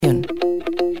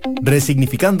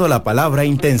Resignificando la palabra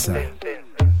intensa.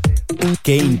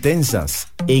 ¡Qué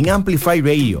intensas! En Amplify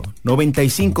Radio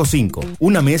 95.5,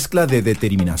 una mezcla de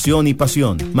determinación y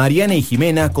pasión. Mariana y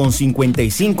Jimena con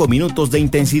 55 minutos de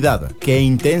intensidad. ¡Qué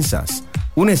intensas!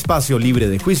 Un espacio libre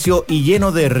de juicio y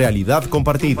lleno de realidad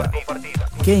compartida.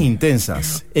 ¡Qué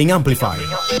intensas! En Amplify.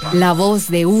 La voz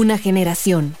de una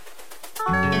generación.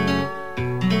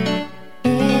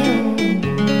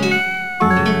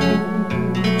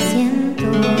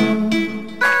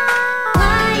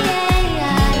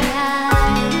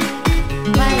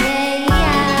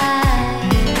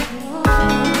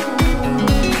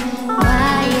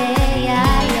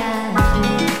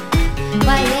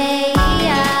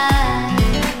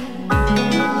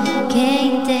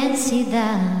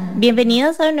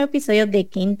 Bienvenidos a un nuevo episodio de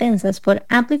Qué Intensas por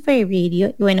Amplify Radio.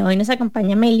 Y bueno, hoy nos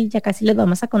acompaña Meli, ya casi les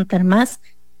vamos a contar más,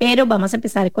 pero vamos a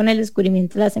empezar con el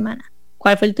descubrimiento de la semana.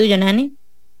 ¿Cuál fue el tuyo, Nani?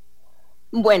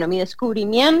 Bueno, mi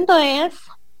descubrimiento es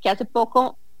que hace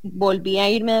poco volví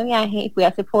a irme de viaje y fui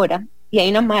a Sephora y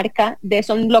hay una marca de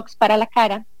sunblocks para la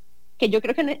cara que yo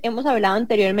creo que hemos hablado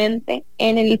anteriormente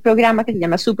en el programa, que se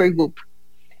llama Supergoop.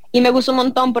 Y me gustó un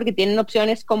montón porque tienen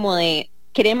opciones como de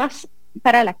cremas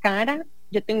para la cara.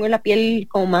 Yo tengo la piel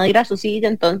como más grasosilla,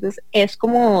 entonces es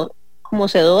como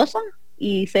sedosa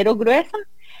y cero gruesa,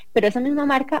 pero esa misma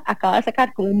marca acaba de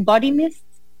sacar como un body mist.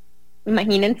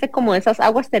 Imagínense como esas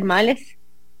aguas termales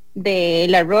de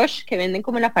La Roche que venden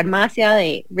como en la farmacia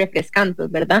de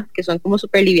refrescantes, ¿verdad? Que son como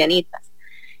súper livianitas.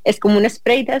 Es como un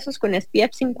spray de esos con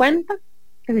SPF 50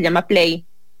 que se llama Play.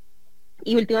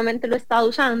 Y últimamente lo he estado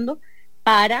usando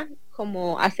para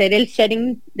como hacer el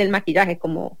setting del maquillaje,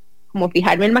 como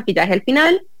fijarme el maquillaje al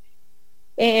final,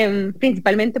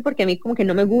 principalmente porque a mí como que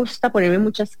no me gusta ponerme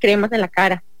muchas cremas en la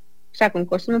cara. O sea, con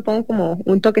cosas me pongo como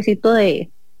un toquecito de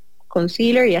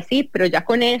concealer y así, pero ya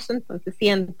con eso entonces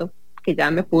siento que ya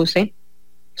me puse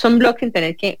sunblock sin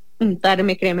tener que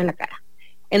untarme crema en la cara.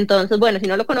 Entonces, bueno, si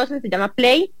no lo conocen, se llama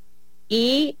Play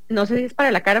y no sé si es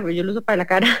para la cara, pero yo lo uso para la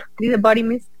cara, dice Body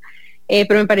Mist.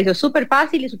 Pero me pareció súper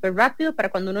fácil y súper rápido para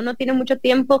cuando uno no tiene mucho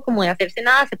tiempo como de hacerse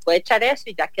nada, se puede echar eso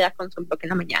y ya queda con sunblock en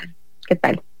la mañana. ¿Qué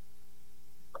tal?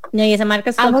 No, y esa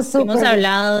marca hemos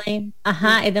hablado de,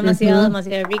 es demasiado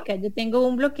rica. Yo tengo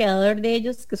un bloqueador de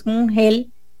ellos que es como un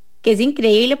gel que es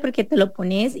increíble porque te lo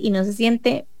pones y no se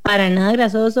siente para nada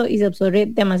grasoso y se absorbe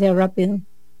demasiado rápido.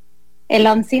 El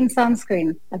Unseen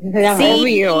Sunscreen, así se llama. Sí,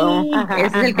 obvio. Ese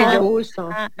es el que yo uso.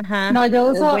 No, yo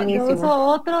uso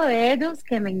otro de ellos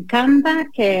que me encanta,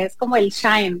 que es como el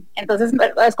Shine. Entonces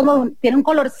es como tiene un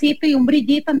colorcito y un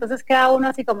brillito, entonces queda uno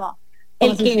así como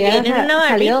el que viene en una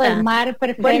salido del mar,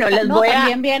 perfecto. Bueno,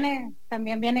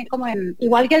 también viene como en,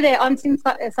 igual que el de Unseen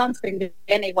Sunscreen,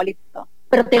 viene igualito.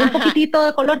 Pero tiene un poquitito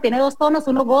de color, tiene dos tonos,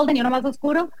 uno golden y uno más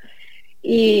oscuro.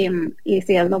 Y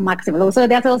sí, es lo máximo. Lo uso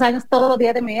desde hace 2 años todos los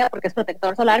días de mi vida porque es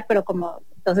protector solar, pero como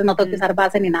entonces no tengo que usar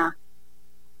base ni nada.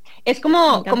 Es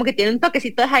como que tiene un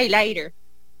toquecito de highlighter.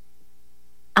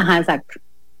 Ajá, exacto.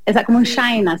 Es como un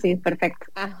shine así, perfecto.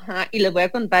 Ajá, y les voy a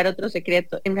contar otro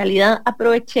secreto. En realidad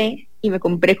aproveché y me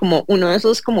compré como uno de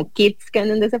esos como kits que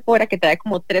venden de Sephora que trae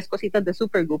como 3 cositas de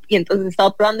Supergoop. Y entonces he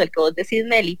estado probando el que vos decís,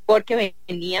 Meli, porque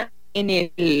venía en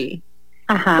el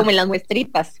como en las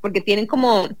muestritas, porque tienen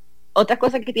como otra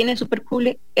cosa que tiene súper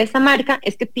cool esa marca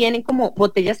es que tienen como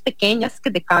botellas pequeñas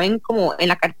que te caben como en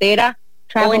la cartera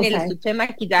o en el estuche de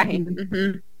maquillaje.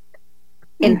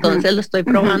 Entonces lo estoy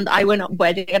probando. Ay, bueno, voy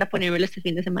a llegar a ponérmelo este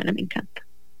fin de semana, me encanta.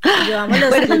 Yo amo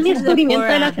los kits es mi descubrimiento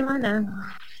de la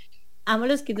semana. Amo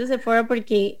los kits de Sephora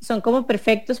porque son como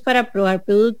perfectos para probar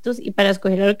productos y para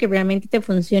escoger lo que realmente te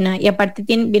funciona. Y aparte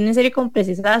vienen en serio como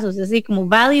precisazos, así como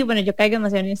value, bueno, yo caigo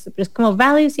demasiado en esto, pero es como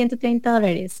value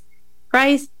 $130.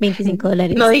 Price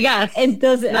 $25. No digas.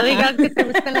 Entonces, no digas que te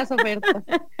gustan las ofertas.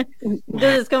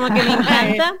 Entonces, como que me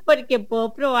encanta porque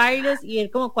puedo probarlos y ver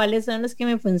como cuáles son los que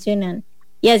me funcionan.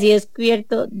 Y así he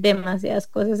descubierto demasiadas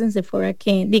cosas en Sephora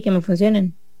que me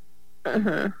funcionan.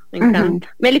 Me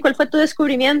encanta. Meli, ¿cuál fue tu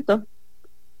descubrimiento?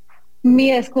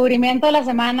 Mi descubrimiento de la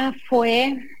semana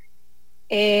fue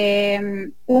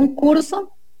un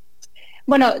curso.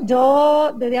 Bueno,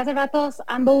 yo desde hace ratos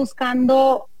ando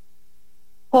buscando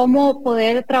cómo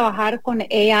poder trabajar con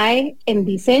AI en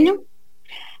diseño,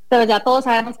 pero ya todos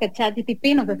sabemos que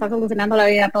ChatGPT nos está solucionando la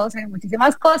vida a todos en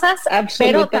muchísimas cosas,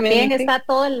 pero también está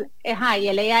todo y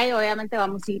el AI obviamente va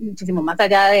muchísimo más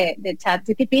allá de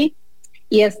ChatGPT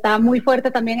y está muy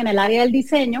fuerte también en el área del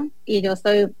diseño y yo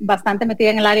estoy bastante metida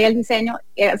en el área del diseño,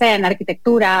 o sea, en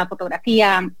arquitectura,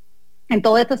 fotografía, en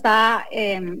todo esto está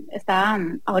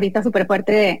ahorita súper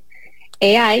fuerte de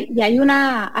AI y hay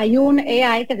un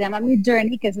AI que se llama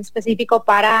Midjourney que es específico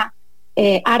para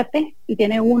arte y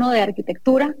tiene uno de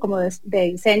arquitectura, como de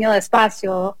diseño de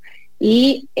espacio.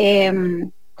 Y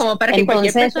como para que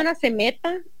cualquier persona se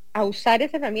meta a usar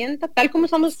esa herramienta, tal como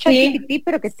usamos ChatGPT,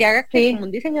 pero que te haga como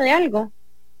un diseño de algo.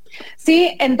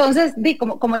 Sí, entonces,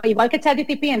 como igual que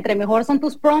ChatGPT, entre mejor son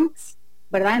tus prompts,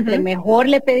 ¿verdad? Entre mejor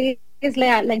le pedís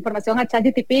la información a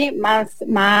ChatGPT,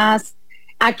 más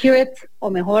accurate o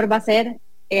mejor va a ser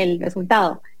el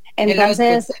resultado.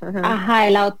 Entonces,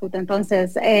 el output.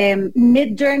 Entonces,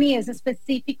 Midjourney es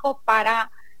específico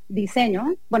para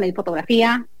diseño, bueno, y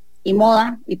fotografía, y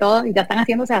moda, y todo, y ya están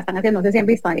haciendo, no sé si han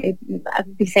visto, hay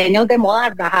diseños de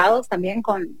moda rajados también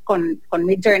con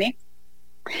Midjourney.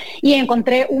 Y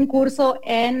encontré un curso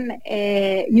en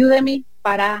Udemy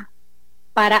para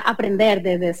aprender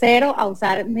desde cero a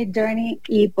usar Midjourney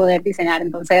y poder diseñar.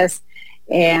 Entonces,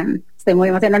 estoy muy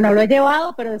emocionada, no lo he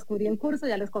llevado, pero descubrí el curso,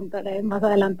 ya les contaré más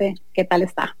adelante qué tal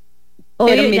está.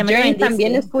 Pero Midjourney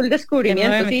también es full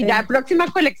descubrimiento, sí, ya próxima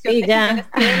colección sí, ya.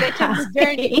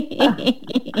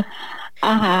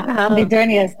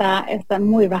 Midjourney está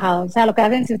muy bajado. O sea, lo que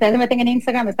hacen, si ustedes se meten en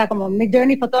Instagram, está como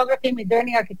Midjourney Photography,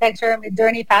 Midjourney Architecture,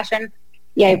 Midjourney Fashion,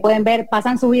 y ahí pueden ver,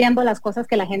 pasan subiendo las cosas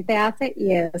que la gente hace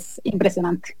y es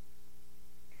impresionante.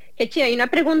 Qué chido, hay una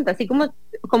pregunta, así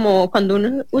como cuando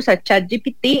uno usa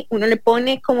ChatGPT, uno le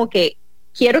pone como que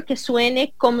quiero que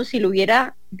suene como si lo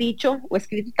hubiera dicho o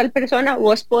escrito tal persona,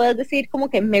 vos podés decir como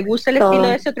que me gusta el estilo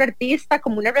de ese otro artista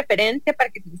como una referencia para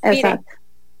que te inspire. Exacto.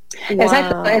 Wow.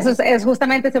 Exacto, eso es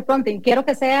justamente ese prompting. Quiero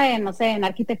que sea en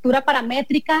arquitectura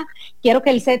paramétrica, quiero que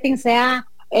el setting sea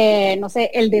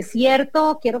el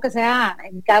desierto, quiero que sea,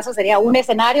 en mi caso sería un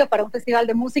escenario para un festival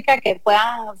de música que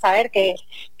puedan saber que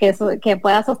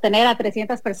pueda sostener a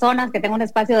 300 personas, que tenga un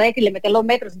espacio de X, le meten los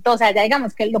metros y todo. O sea, ya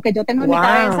digamos que lo que yo tengo en mi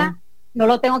cabeza no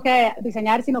lo tengo que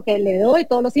diseñar, sino que le doy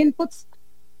todos los inputs.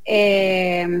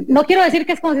 No quiero decir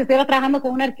que es como si estuviera trabajando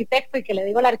con un arquitecto y que le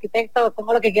digo al arquitecto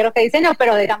cómo lo que quiero que diseño,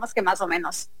 pero digamos que más o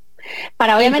menos.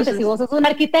 Para obviamente, entonces, si vos sos un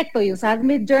arquitecto y usas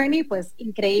Midjourney, pues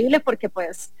increíble, porque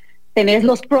pues tenés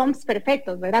los prompts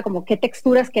perfectos, ¿verdad? Como qué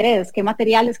texturas querés, qué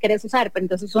materiales querés usar, pero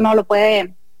entonces uno lo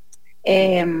puede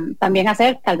también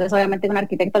hacer. Tal vez obviamente un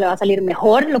arquitecto le va a salir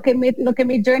mejor lo que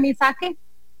Midjourney saque,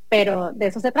 pero de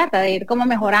eso se trata, de ir como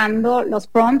mejorando los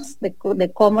prompts,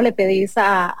 de cómo le pedís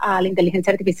a la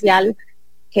inteligencia artificial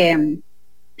que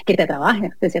te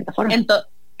trabaje, de cierta forma.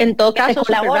 En todo caso,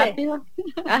 súper rápido.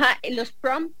 Los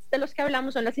prompts de los que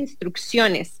hablamos son las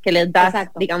instrucciones que les das,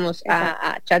 digamos,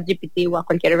 a ChatGPT o a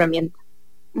cualquier herramienta.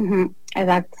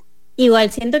 Exacto.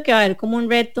 Igual siento que va a haber como un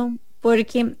reto,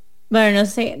 porque, bueno, no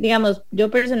sé, digamos,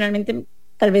 yo personalmente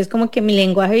tal vez como que mi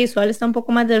lenguaje visual está un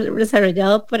poco más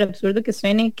desarrollado, por absurdo que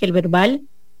suene, que el verbal.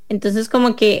 Entonces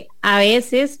como que a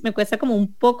veces me cuesta como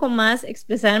un poco más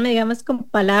expresarme, digamos, con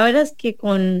palabras que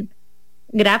con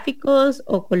gráficos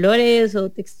o colores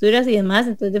o texturas y demás.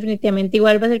 Entonces definitivamente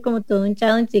igual va a ser como todo un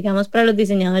challenge, digamos, para los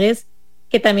diseñadores,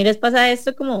 que también les pasa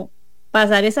esto, como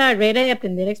pasar esa barrera y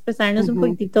aprender a expresarnos un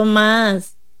poquitito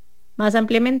más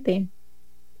ampliamente.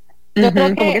 Yo creo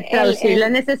que como que traducir la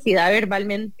necesidad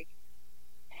verbalmente.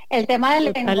 El tema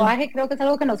del lenguaje creo que es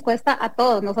algo que nos cuesta a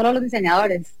todos, no solo a los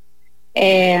diseñadores.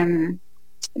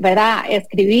 ¿Verdad?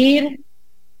 Escribir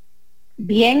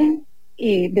bien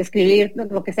y describir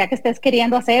lo que sea que estés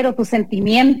queriendo hacer o tus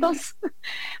sentimientos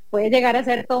puede llegar a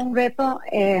ser todo un reto,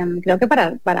 creo que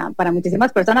para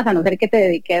muchísimas personas, a no ser que te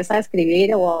dediques a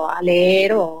escribir o a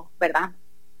leer, o ¿verdad?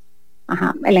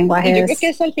 El lenguaje y yo creo que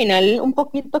es al final un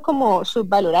poquito como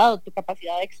subvalorado, tu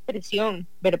capacidad de expresión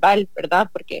verbal, ¿verdad?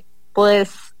 Porque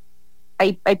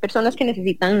hay personas que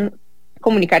necesitan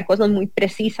comunicar cosas muy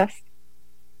precisas,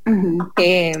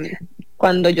 que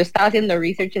cuando yo estaba haciendo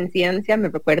research en ciencia, me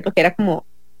recuerdo que era como,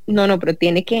 no, pero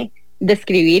tiene que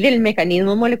describir el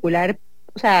mecanismo molecular,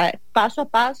 o sea, paso a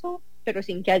paso, pero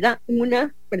sin que haya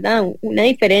 ¿verdad? Una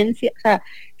diferencia, o sea,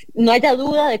 no haya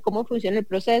duda de cómo funciona el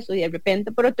proceso, y de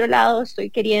repente, por otro lado, estoy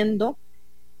queriendo,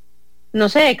 no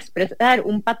sé, expresar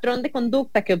un patrón de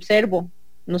conducta que observo,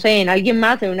 no sé, en alguien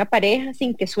más, en una pareja,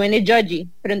 sin que suene judgy,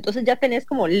 pero entonces ya tenés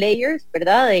como layers,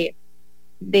 ¿verdad?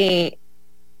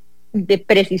 De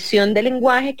precisión del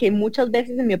lenguaje, que muchas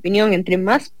veces, en mi opinión, entre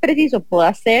más preciso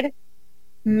pueda ser,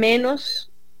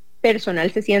 menos personal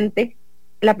se siente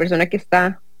la persona que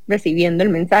está recibiendo el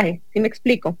mensaje. ¿Sí me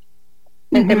explico?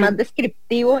 Entre más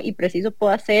descriptivo y preciso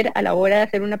pueda ser a la hora de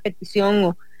hacer una petición,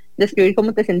 o describir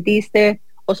cómo te sentiste,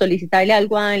 o solicitarle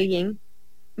algo a alguien,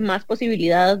 más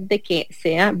posibilidad de que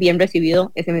sea bien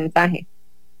recibido ese mensaje.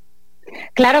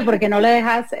 Claro, porque no le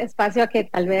dejas espacio a que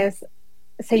tal vez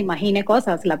se imagine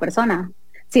cosas la persona.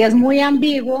 Si es muy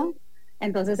ambiguo,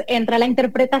 Entonces entra la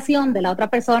interpretación de la otra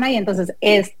persona y entonces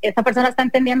esta persona está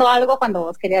entendiendo algo cuando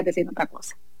vos querías decir otra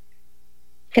cosa.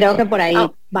 Creo que por ahí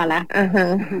va la...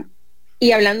 Ajá.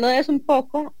 Y hablando de eso un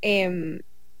poco,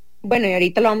 bueno, y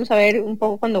ahorita lo vamos a ver un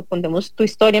poco cuando contemos tu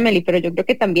historia, Meli, pero yo creo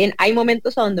que también hay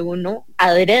momentos donde uno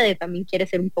adrede también quiere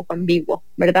ser un poco ambiguo,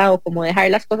 ¿verdad? O como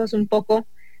dejar las cosas un poco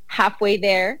halfway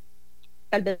there,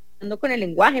 tal vez no con el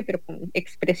lenguaje, pero con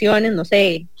expresiones, no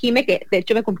sé. Jime, que de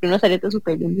hecho me compré unos aretes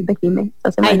súper lindos de Jime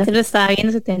esta semana. Ahí te lo estaba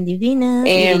viendo, se te ven divinas,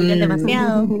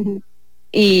 demasiado.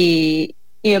 Y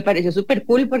me pareció súper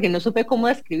cool porque no supe cómo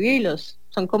describirlos.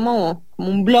 Son como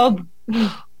un blob.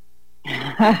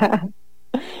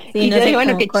 Sí, y no yo sé, dije,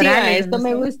 bueno, qué chiva, corales, esto no me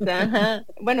sé. gusta. Ajá.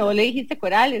 Bueno, vos le dijiste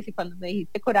corales y cuando me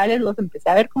dijiste corales los empecé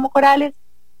a ver como corales,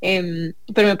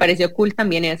 pero me pareció cool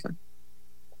también eso.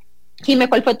 Jime,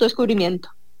 ¿cuál fue tu descubrimiento?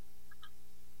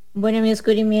 Bueno, mi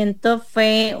descubrimiento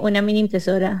fue una mini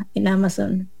impresora en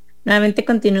Amazon. Nuevamente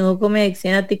continúo con mi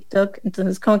adicción a TikTok,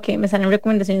 entonces como que me salen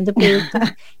recomendaciones de productos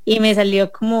y me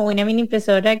salió como una mini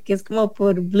impresora que es como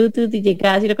por Bluetooth y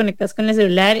llegas y lo conectas con el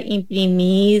celular,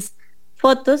 imprimís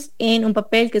fotos en un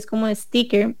papel que es como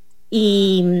sticker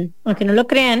y aunque no lo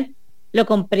crean, lo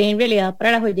compré en realidad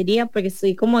para la joyería porque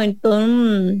estoy como en todo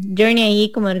un journey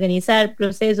ahí como de organizar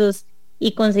procesos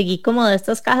y conseguí como de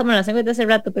estas cajas, bueno, las tengo desde hace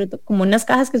rato, pero como unas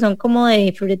cajas que son como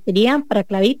de ferretería para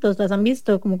clavitos, las han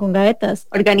visto, como con gavetas.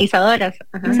 Organizadoras.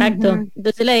 Ajá. Exacto.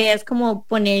 Entonces la idea es como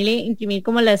ponerle, imprimir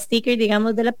como la sticker,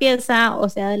 digamos, de la pieza, o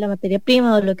sea, de la materia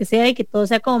prima o lo que sea, y que todo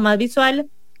sea como más visual,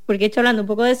 porque he hecho hablando un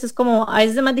poco de eso, es como, a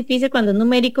veces es más difícil cuando es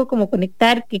numérico, como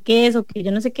conectar qué es o que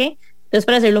yo no sé qué, entonces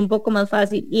para hacerlo un poco más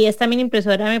fácil. Y esta mini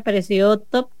impresora me pareció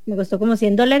top, me costó como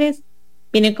 $100,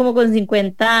 viene como con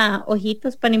 50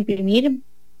 hojitos para imprimir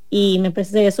y me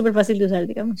parece súper fácil de usar,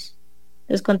 digamos.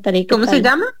 Les contaré qué ¿Cómo tal. se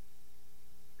llama?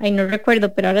 Ay, no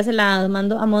recuerdo, pero ahora se la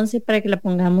mando a Monse para que la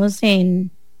pongamos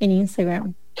en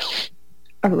Instagram.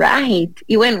 Alright.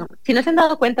 Y bueno, si no se han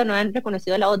dado cuenta, no han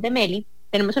reconocido la voz de Meli,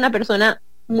 tenemos una persona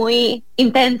muy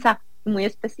intensa, muy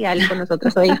especial con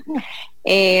nosotros hoy.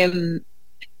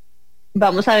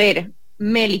 Vamos a ver,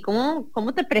 Meli,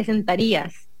 ¿cómo te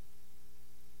presentarías?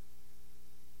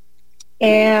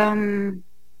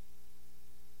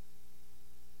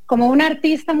 Como una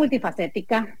artista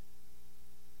multifacética,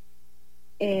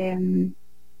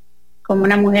 como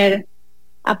una mujer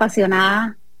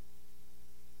apasionada,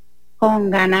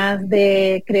 con ganas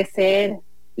de crecer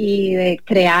y de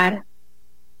crear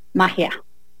magia.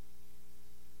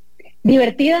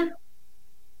 Divertida,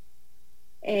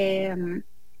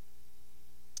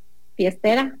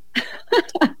 fiestera,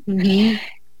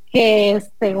 que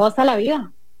se goza la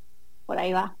vida. Por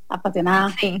ahí va,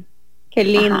 apasionada. Sí, qué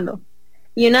lindo. Ajá.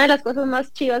 Y una de las cosas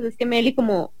más chivas es que Meli,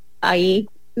 como ahí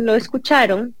lo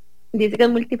escucharon, dice que es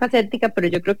multifacética, pero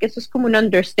yo creo que eso es como un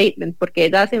understatement, porque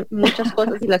ella hace muchas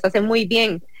cosas y las hace muy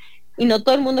bien. Y no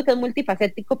todo el mundo que es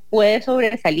multifacético puede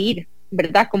sobresalir,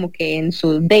 ¿verdad? Como que en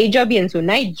su day job y en su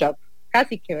night job,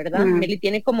 casi que, ¿verdad? Meli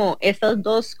tiene como estos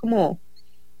dos como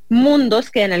mundos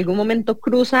que en algún momento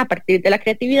cruza a partir de la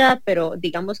creatividad, pero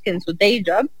digamos que en su day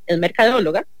job es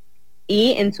mercadóloga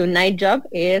y en su night job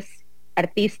es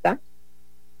artista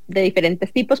de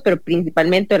diferentes tipos, pero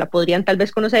principalmente la podrían tal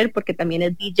vez conocer porque también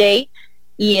es DJ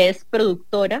y es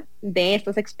productora de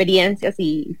estas experiencias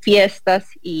y fiestas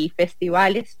y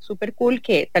festivales super cool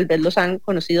que tal vez los han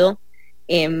conocido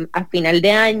a final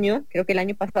de año, creo que el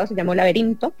año pasado se llamó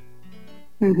Laberinto,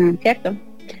 ¿cierto?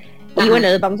 Y bueno,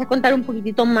 les vamos a contar un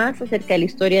poquitito más acerca de la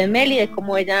historia de Meli, de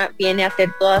cómo ella viene a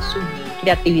hacer toda su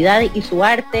creatividad y su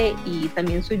arte y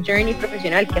también su journey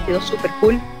profesional que ha sido súper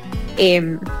cool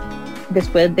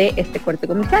después de este corte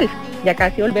comercial. Ya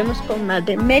casi volvemos con más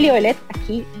de Melissa Ouellette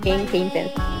aquí en Qué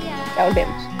Intensa. Ya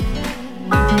volvemos.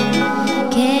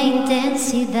 Qué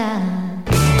intensidad.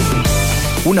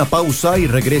 Una pausa y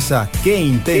regresa Qué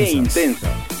Intensas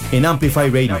en Amplify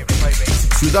Radio.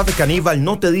 Ciudad Caníbal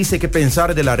no te dice qué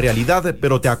pensar de la realidad,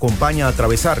 pero te acompaña a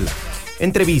atravesarla.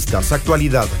 Entrevistas,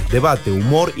 actualidad, debate,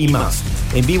 humor y más.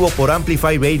 En vivo por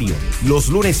Amplify Radio, los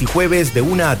lunes y jueves de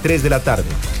 1 a 3 de la tarde.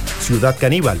 Ciudad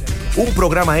Caníbal, un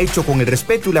programa hecho con el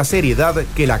respeto y la seriedad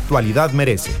que la actualidad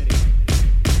merece.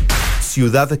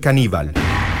 Ciudad Caníbal.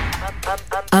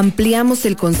 Ampliamos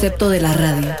el concepto de la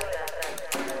radio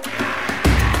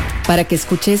para que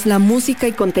escuches la música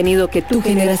y contenido que tu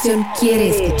generación quiere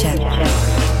escuchar.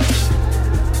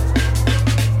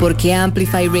 Porque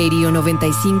Amplify Radio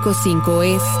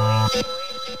 95.5 es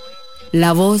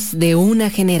la voz de una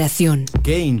generación.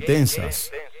 Qué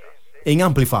intensas en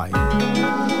Amplify.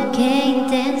 Qué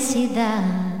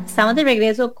intensidad. Estamos de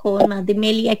regreso con más de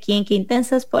Meli aquí en Qué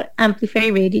Intensas por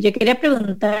Amplify Radio. Yo quería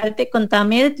preguntarte,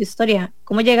 contame de tu historia.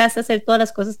 ¿Cómo llegaste a hacer todas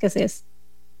las cosas que haces?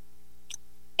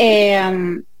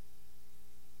 En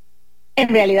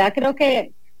realidad creo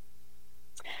que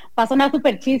va a sonar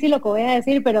súper cheesy lo que voy a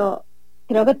decir, pero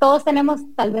creo que todos tenemos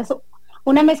tal vez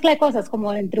una mezcla de cosas,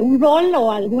 como entre un rol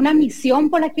o alguna misión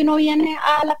por la que uno viene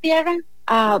a la Tierra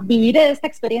a vivir esta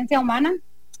experiencia humana,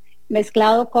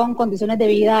 mezclado con condiciones de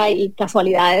vida y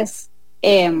casualidades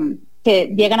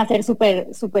que llegan a ser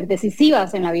súper súper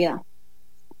decisivas en la vida.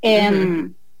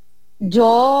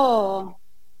 Yo,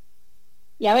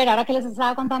 y a ver, ahora que les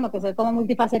estaba contando que soy como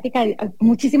multifacética, hay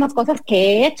muchísimas cosas que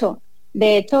he hecho.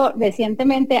 De hecho,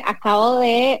 recientemente acabo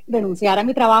de renunciar a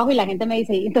mi trabajo y la gente me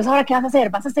dice, entonces ¿ahora qué vas a hacer?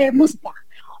 ¿Vas a hacer música?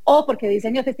 O porque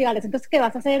diseño festivales, entonces ¿qué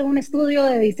vas a hacer? ¿Un estudio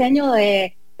de diseño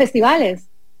de festivales?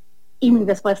 Y mi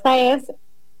respuesta es,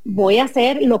 voy a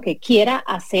hacer lo que quiera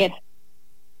hacer.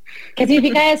 ¿Qué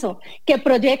significa eso? Que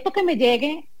proyecto que me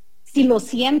llegue, si lo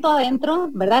siento adentro,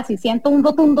 ¿verdad? Si siento un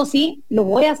rotundo sí, lo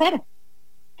voy a hacer.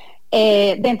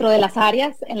 Dentro de las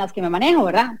áreas en las que me manejo,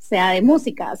 ¿verdad? Sea de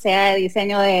música, sea de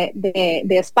diseño de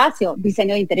espacio,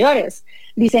 diseño de interiores,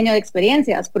 diseño de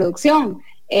experiencias, producción,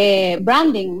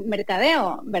 branding,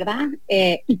 mercadeo, ¿verdad?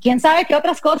 Y quién sabe qué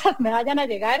otras cosas me vayan a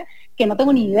llegar que no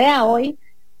tengo ni idea hoy,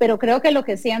 pero creo que lo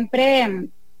que siempre,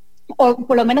 o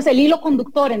por lo menos el hilo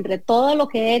conductor entre todo lo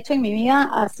que he hecho en mi vida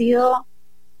ha sido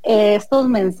estos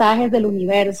mensajes del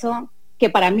universo que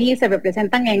para mí se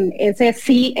representan en ese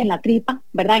sí en la tripa,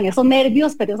 ¿verdad? En esos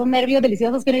nervios, pero esos nervios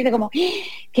deliciosos que uno dice como,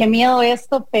 qué miedo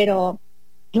esto, pero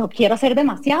yo quiero hacer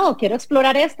demasiado, quiero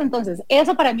explorar esto. Entonces,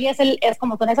 eso para mí es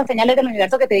como son esas señales del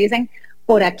universo que te dicen,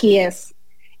 por aquí es.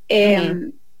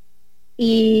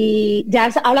 Y ya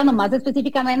hablando más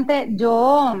específicamente,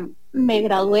 yo me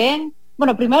gradué,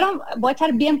 bueno, primero voy a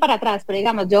echar bien para atrás, pero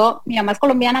digamos, mi mamá es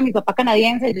colombiana, mi papá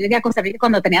canadiense, yo llegué a Costa Rica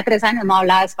cuando tenía 3 años, no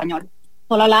hablaba español,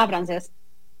 solo hablaba francés.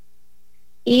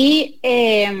 Y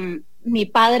mi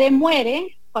padre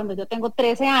muere cuando yo tengo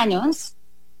 13 años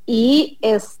y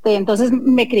entonces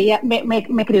me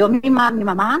crió mi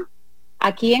mamá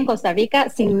aquí en Costa Rica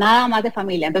sin nada más de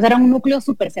familia. Entonces era un núcleo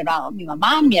súper cerrado, mi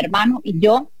mamá, mi hermano y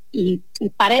yo, y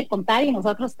pare de contar, y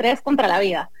nosotros 3 contra la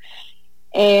vida.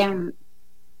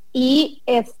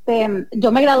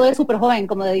 Yo me gradué súper joven,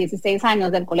 como de 16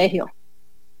 años del colegio.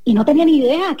 Y no tenía ni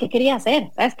idea qué quería hacer,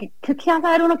 ¿sabes? ¿Qué va a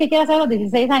saber uno qué quiere hacer a los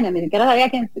 16 años? Ni siquiera sabía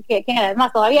quién era. Es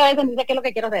más, todavía a veces ni sé qué es lo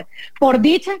que quiero hacer. Por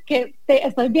dicha que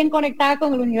estoy bien conectada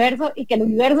con el universo y que el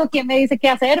universo quien me dice qué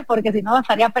hacer, porque si no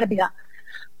estaría perdida.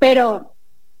 Pero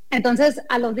entonces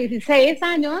a los 16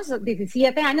 años,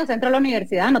 17 años entro a la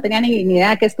universidad, no tenía ni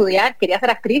idea qué estudiar, quería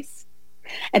ser actriz.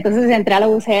 Entonces entré a la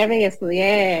UCR y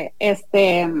estudié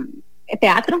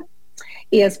teatro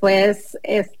y después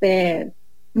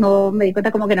no me di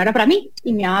cuenta como que no era para mí,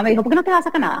 y mi mamá me dijo, ¿por qué no te vas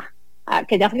a Canadá?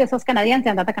 Que ya sé que sos canadiense,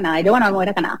 andate a Canadá. Y yo, bueno, me voy a ir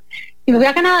a Canadá. Y me fui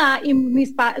a Canadá y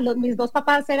mis 2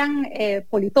 papás eran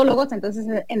politólogos, entonces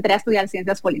entré a estudiar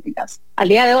ciencias políticas. Al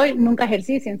día de hoy nunca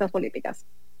ejercí ciencias políticas.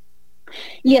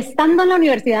 Y estando en la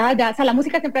universidad, ya, o sea, la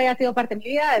música siempre había sido parte de mi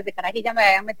vida, desde carajilla me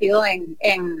había metido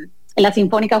en la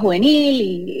Sinfónica Juvenil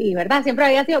y verdad, siempre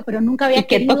había sido, pero nunca había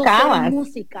querido hacer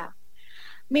música.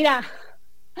 Mira,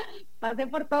 pasé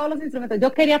por todos los instrumentos.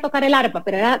 Yo quería tocar el arpa,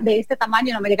 pero era de este tamaño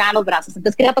y no me llegaban los brazos.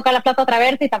 Entonces quería tocar la flauta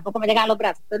traversa y tampoco me llegaban los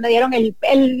brazos. Entonces me dieron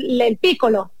el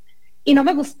pícolo y no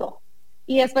me gustó.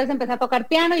 Y después empecé a tocar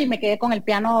piano y me quedé con el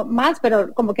piano más,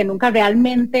 pero como que nunca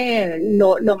realmente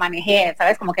lo manejé,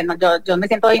 ¿sabes? Como que no, yo me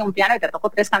siento en un piano y te toco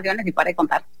 3 canciones y para de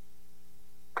contar.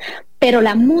 Pero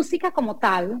la música como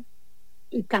tal,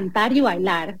 y cantar y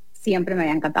bailar, siempre me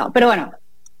había encantado. Pero bueno,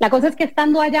 la cosa es que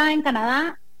estando allá en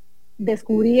Canadá,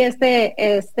 descubrí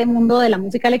este mundo de la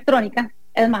música electrónica.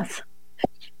 Es más,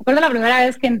 recuerdo la primera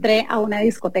vez que entré a una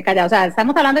discoteca allá. O sea,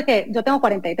 estamos hablando de que yo tengo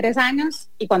 43 años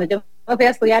y cuando yo fui a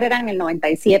estudiar era en el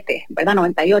 97, ¿verdad?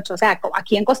 98. O sea,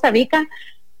 aquí en Costa Rica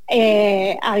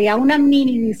había una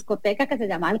mini discoteca que se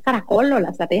llamaba El Caracol, o la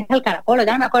estrategia del Caracol,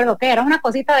 ya no me acuerdo qué, era una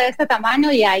cosita de este tamaño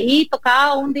y ahí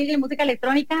tocaba un DJ de música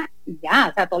electrónica y ya,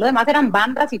 o sea, todo lo demás eran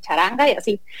bandas y charanga y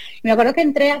así. Y me acuerdo que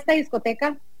entré a esta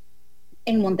discoteca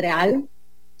en Montreal,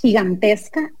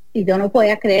 gigantesca, y yo no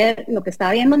podía creer lo que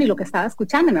estaba viendo ni lo que estaba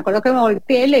escuchando. Y me acuerdo que me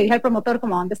volteé y le dije al promotor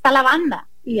como, ¿dónde está la banda?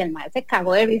 Y el maestro se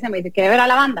cagó de risa y me dice, ¿quiere ver a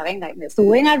la banda? Venga, y me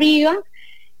suben arriba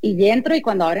y entro, y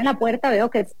cuando abren la puerta veo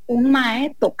que es un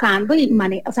mae tocando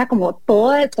o sea, como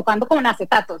todo, tocando como en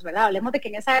acetatos, ¿verdad? Hablemos de que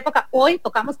en esa época, hoy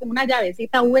tocamos con una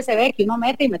llavecita USB que uno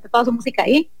mete y mete toda su música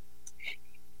ahí.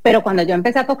 Pero cuando yo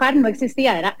empecé a tocar no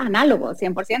existía, era análogo,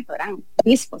 100%, eran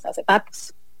discos,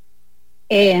 acetatos.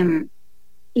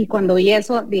 Y cuando vi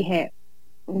eso dije,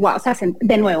 wow, o sea,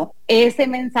 de nuevo, ese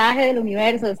mensaje del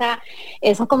universo,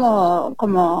 eso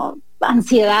como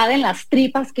ansiedad en las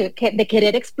tripas de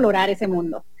querer explorar ese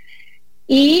mundo.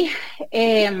 Y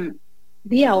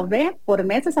ahorré por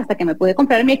meses hasta que me pude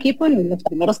comprar mi equipo en los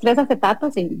primeros 3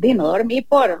 acetatos y no dormí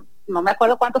por no me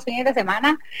acuerdo cuántos fines de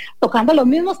semana tocando los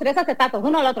mismos 3 acetatos,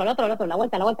 uno al otro, la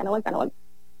vuelta.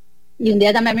 Y un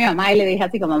día llamé a mi mamá y le dije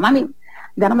así como, mami,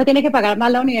 ya no me tiene que pagar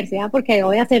más la universidad porque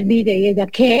voy a ser DJ. Y ella,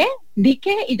 ¿qué? ¿Di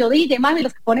qué? Y yo, DJ, mami,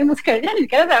 los que ponen música, ya ni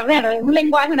siquiera sabían, es un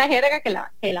lenguaje, una jerga que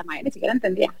la madre ni siquiera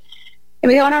entendía. Y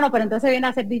me dijo, no, pero entonces viene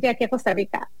a ser DJ aquí a Costa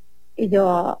Rica. Y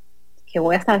yo, ¿qué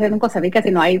voy a estar haciendo en Costa Rica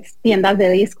si no hay tiendas de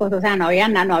discos? O sea, no había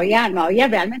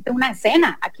realmente una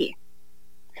escena aquí.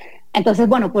 Entonces,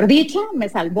 bueno, por dicho, me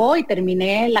salvó y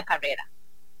terminé la carrera.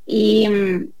 Y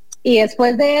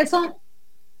después de eso,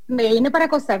 me vine para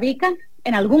Costa Rica.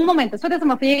 En algún momento, después de eso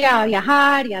me fui a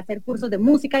viajar y a hacer cursos de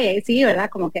música, y ahí sí, ¿verdad?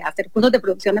 Como que a hacer cursos de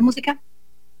producción de música.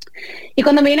 Y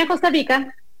cuando me vine a Costa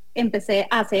Rica, empecé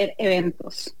a hacer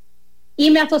eventos. Y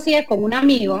me asocié con un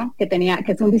amigo que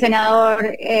es un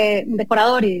diseñador, un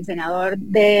decorador y diseñador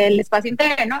del espacio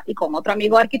interno, y con otro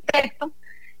amigo arquitecto,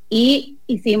 y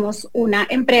hicimos una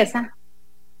empresa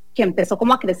que empezó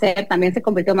como a crecer, también se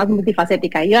convirtió más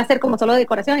multifacética. Iba a ser como solo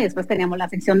decoración y después teníamos la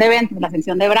sección de eventos, la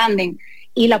sección de branding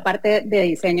y la parte de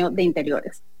diseño de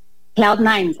interiores.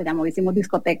 Cloud9 se llamó, hicimos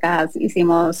discotecas,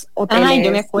 hicimos hoteles,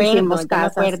 yo me acuerdo, hicimos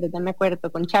casas. ya me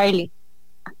acuerdo, con Charlie.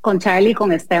 Con Charlie y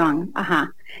con Esteban,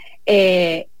 ajá.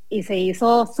 Y se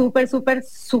hizo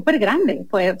súper grande,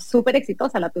 fue súper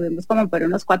exitosa, la tuvimos como por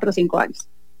unos 4 o 5 años.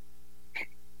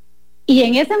 Y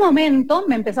en ese momento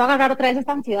me empezó a agarrar otra vez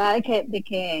esta ansiedad de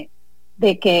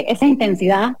que esa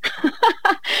intensidad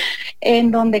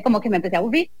en donde como que me empecé a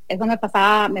aburrir. Eso me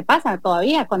pasa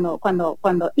todavía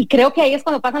y creo que ahí es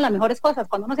cuando pasan las mejores cosas,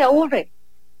 cuando uno se aburre,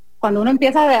 cuando uno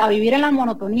empieza a vivir en la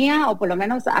monotonía, o por lo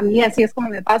menos a mí así es como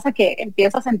me pasa, que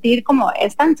empiezo a sentir como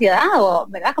esta ansiedad, o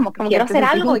verdad, como que quiero hacer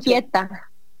algo. Inquieta.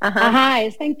 Ajá,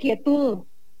 esta inquietud.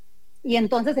 Y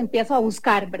entonces empiezo a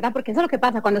buscar, ¿verdad? Porque eso es lo que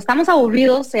pasa, cuando estamos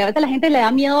aburridos, a veces la gente le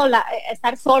da miedo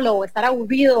estar solo o estar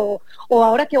aburrido, o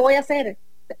ahora qué voy a hacer.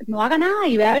 No haga nada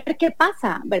y ve a ver qué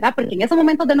pasa, ¿verdad? Porque en esos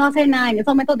momentos de no hacer nada, en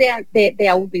esos momentos de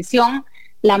aburrición,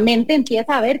 la mente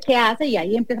empieza a ver qué hace y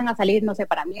ahí empiezan a salir, no sé,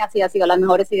 para mí así ha sido las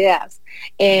mejores ideas,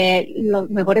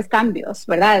 los mejores cambios,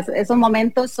 ¿verdad? Esos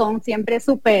momentos son siempre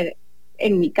súper,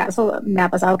 en mi caso me ha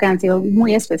pasado que han sido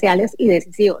muy especiales y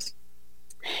decisivos.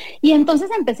 Y entonces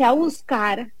empecé a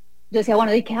buscar, yo decía,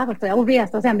 bueno, ¿y qué hago? Estoy aburrida.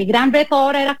 O sea, mi gran reto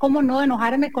ahora era cómo no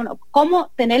enojarme,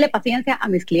 cómo tenerle paciencia a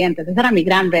mis clientes. Ese era mi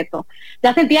gran reto.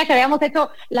 Ya sentía que habíamos hecho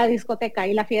la discoteca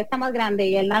y la fiesta más grande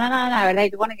y la verdad.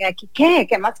 Y yo, bueno, aquí, ¿qué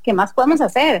más podemos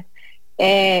hacer?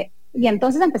 Y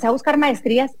entonces empecé a buscar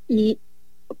maestrías y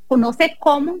no sé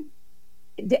cómo.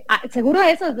 Seguro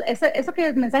eso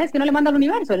que mensajes que uno le manda al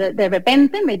universo. De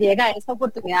repente me llega esta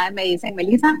oportunidad y me dicen,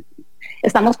 Melissa,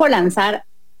 estamos por lanzar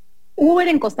Uber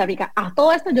en Costa Rica. A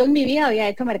todo esto yo en mi vida había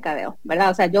hecho mercadeo, ¿verdad?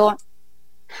 O sea, yo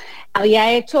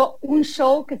había hecho un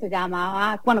show que se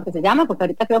llama, porque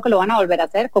ahorita creo que lo van a volver a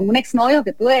hacer, con un exnovio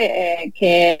que tuve,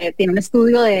 que tiene un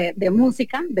estudio de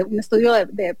música, un estudio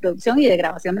de producción y de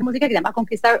grabación de música que se llama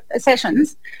Conquista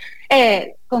Sessions,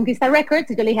 Conquista Records.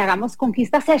 Y yo le dije, hagamos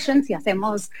Conquista Sessions y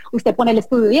usted pone el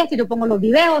estudio 10 y yo pongo los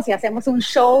videos y hacemos un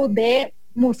show de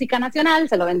música nacional.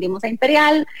 Se lo vendimos a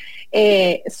Imperial,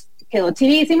 quedó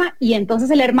chivísima. Y entonces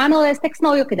el hermano de este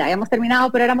exnovio, que ya habíamos terminado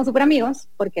pero éramos súper amigos,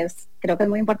 porque creo que es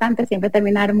muy importante siempre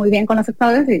terminar muy bien con los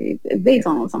exnovios, y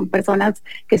son personas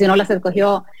que si uno las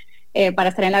escogió para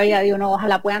estar en la vida de uno,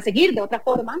 ojalá puedan seguir de otra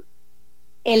forma.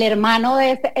 El hermano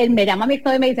de él me llama a mi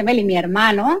exnovio y me dice, Meli, mi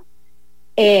hermano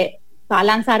va a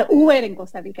lanzar Uber en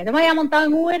Costa Rica. Yo me había montado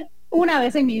en Uber una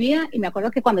vez en mi vida y me acuerdo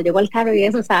que cuando llegó el carro y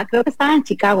eso, creo que estaba en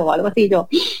Chicago o algo así, yo,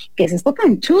 ¿qué es esto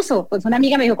tan chuzo? Pues una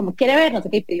amiga me dijo, como quiere ver, no sé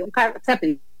qué, y pidió un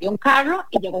carro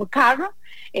y llegó el carro,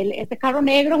 este carro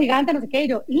negro gigante, no sé qué, y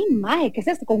yo, maje, ¿qué es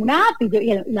esto? Con una app,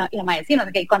 y la maje decía, no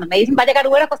sé qué, y cuando me dicen, va a llegar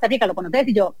Uber a Costa Rica, ¿lo conoces?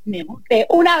 Y yo, me monté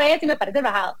una vez y me parece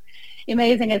bajado. Y me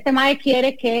dicen, este maje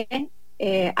quiere que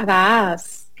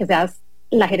que seas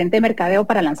la gerente de mercadeo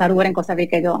para lanzar Uber en Costa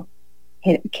Rica. Y yo,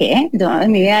 ¿qué? Yo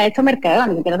en mi vida he hecho mercadeo,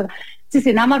 ni siquiera.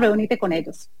 Sí, nada más reunite con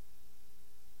ellos.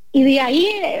 Y de ahí,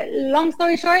 long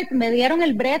story short, me dieron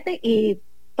el brete y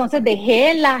entonces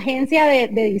dejé la agencia de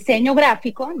diseño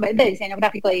gráfico, de diseño,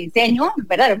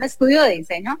 ¿verdad? Era un estudio de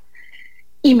diseño.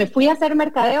 Y me fui a hacer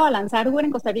mercadeo, a lanzar Uber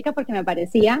en Costa Rica porque me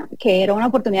parecía que era una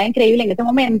oportunidad increíble en ese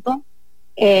momento.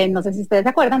 No sé si ustedes se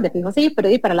acuerdan, de fijo sí, pero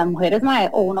para las mujeres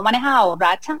o uno manejaba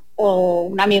borracha o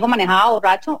un amigo manejaba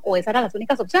borracho, o esas eran las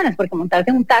únicas opciones, porque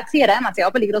montarte en un taxi era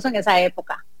demasiado peligroso en esa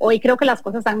época, Hoy creo que las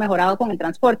cosas han mejorado con el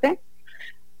transporte,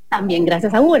 también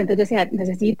gracias a Uber. Entonces yo decía,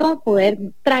 necesito poder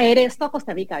traer esto a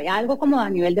Costa Rica. Había algo como a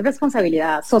nivel de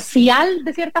responsabilidad social,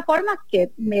 de cierta forma,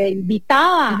 que me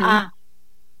invitaba a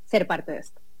ser parte de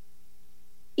esto.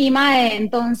 Y mae,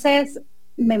 entonces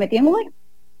me metí en Uber,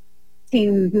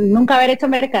 sin nunca haber hecho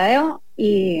mercadeo,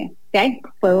 y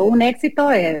fue un éxito,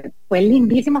 fue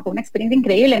lindísimo, fue una experiencia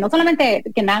increíble. No solamente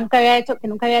que nunca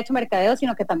había hecho mercadeo,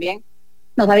 sino que también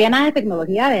no sabía nada de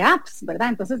tecnología, de apps, ¿verdad?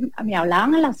 Entonces me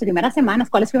hablaban en las primeras semanas.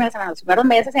 ¿Cuáles primeras semanas? Los primeros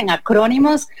meses en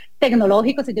acrónimos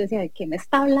tecnológicos, y yo decía, ¿de qué me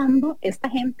está hablando esta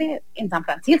gente en San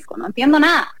Francisco? No entiendo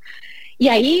nada. Y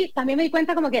ahí también me di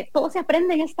cuenta como que todo se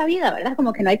aprende en esta vida, ¿verdad?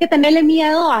 Como que no hay que tenerle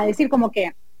miedo a decir como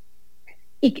que...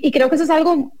 Y creo que eso es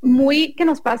algo muy que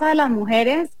nos pasa a las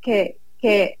mujeres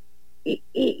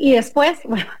y después,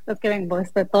 bueno, los que ven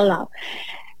vos de todo lado.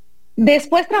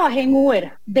 Después trabajé en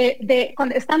Uber.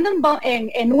 Estando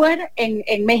en Uber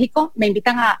en México, me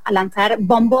invitan a lanzar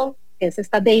Bumble, que es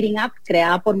esta dating app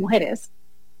creada por mujeres.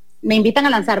 Me invitan a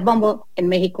lanzar Bumble en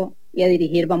México y a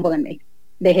dirigir Bumble en México.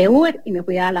 Dejé Uber y me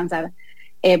fui a lanzar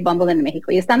Bumble en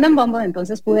México. Y estando en Bumble,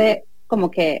 entonces pude como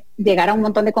que llegar a un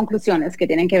montón de conclusiones que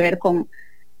tienen que ver con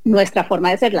nuestra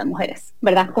forma de ser las mujeres,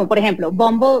 ¿verdad? Como por ejemplo,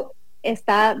 Bumble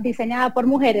está diseñada por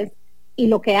mujeres, y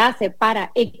lo que hace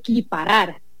para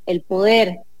equiparar el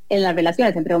poder en las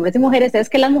relaciones entre hombres y mujeres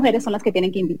es que las mujeres son las que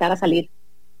tienen que invitar a salir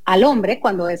al hombre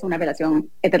cuando es una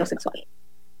relación heterosexual.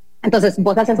 Entonces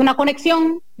vos haces una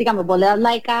conexión, digamos, vos le das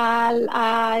like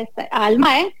al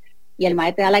mae, y el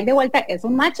mae te da like de vuelta, es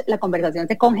un match, la conversación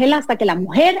se congela hasta que la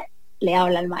mujer le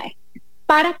habla al mae.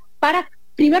 Para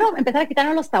primero empezar a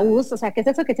quitarnos los tabús, o sea, que es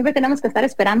eso que siempre tenemos que estar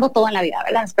esperando todo en la vida,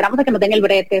 ¿verdad? Esperamos a que nos den el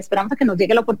brete, esperamos a que nos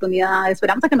llegue la oportunidad,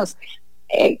 esperamos a que nos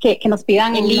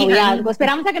pidan el noviazgo,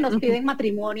 esperamos a que nos piden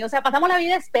matrimonio, o sea, pasamos la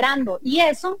vida esperando. Y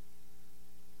eso,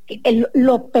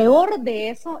 lo peor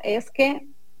de eso es que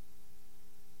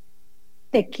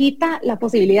te quita la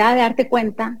posibilidad de darte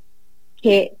cuenta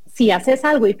que si haces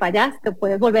algo y fallas, te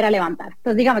puedes volver a levantar.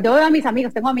 Entonces, digamos, yo veo a mis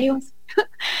amigos, tengo amigos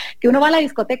que uno va a la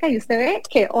discoteca y usted ve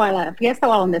que, o a la fiesta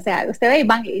o a donde sea, usted ve y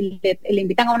van y le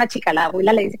invitan a una chica, la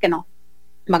abuela le dice que no.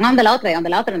 Van a donde la otra, y donde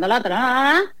la otra, y donde la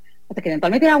otra, hasta que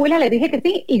eventualmente la abuela le dije que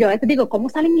sí, y yo a veces digo, ¿cómo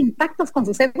salen intactos con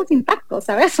sus egos intactos?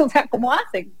 ¿Sabes? O sea, ¿cómo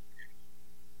hacen?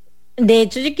 De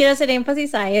hecho, yo quiero hacer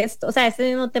énfasis a esto, o sea, este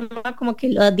mismo tema como que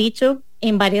lo has dicho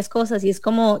en varias cosas, y es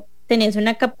como tenés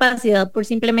una capacidad por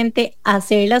simplemente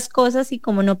hacer las cosas y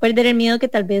como no perder el miedo que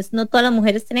tal vez no todas las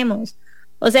mujeres tenemos.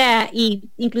 O sea, y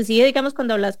inclusive digamos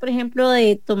cuando hablas, por ejemplo,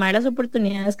 de tomar las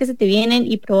oportunidades que se te vienen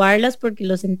y probarlas porque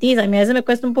lo sentís, a mí a veces me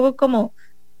cuesta un poco como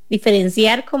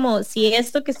diferenciar como si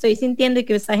esto que estoy sintiendo y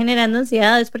que me está generando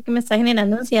ansiedad es porque me está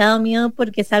generando ansiedad o miedo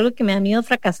porque es algo que me da miedo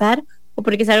fracasar, o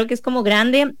porque es algo que es como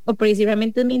grande, o porque si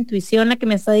realmente es mi intuición la que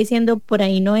me está diciendo por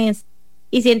ahí no es.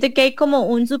 Y siento que hay como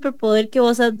un superpoder que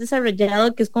vos has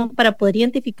desarrollado que es como para poder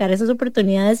identificar esas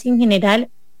oportunidades y en general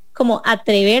como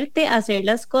atreverte a hacer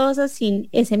las cosas sin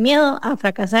ese miedo a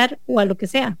fracasar o a lo que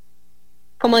sea.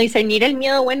 Como discernir el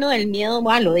miedo bueno del miedo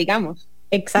malo, digamos.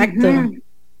 Exacto.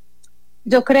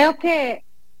 Yo creo que,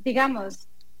 digamos,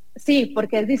 sí,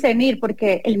 porque es discernir,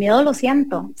 porque el miedo lo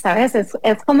siento, ¿sabes?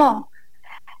 Es como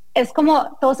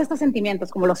todos estos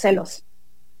sentimientos, como los celos.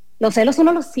 Los celos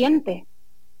uno los siente.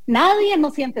 Nadie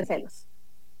no siente celos.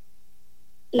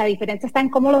 La diferencia está en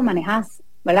cómo los manejas,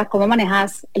 ¿verdad? Cómo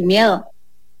manejas el miedo.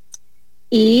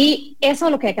 Y eso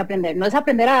es lo que hay que aprender. No es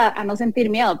aprender a no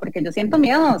sentir miedo, porque yo siento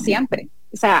miedo siempre.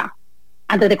 O sea,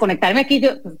 antes de conectarme aquí,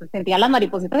 yo sentía las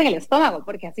maripositas en el estómago,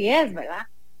 porque así es, ¿verdad?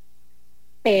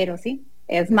 Pero sí,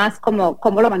 es más como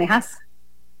cómo lo manejas.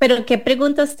 Pero ¿qué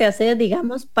preguntas te haces,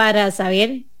 digamos, para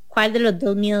saber cuál de los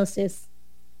dos miedos es?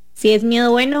 Si es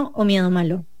miedo bueno o miedo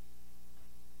malo.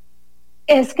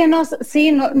 Es que no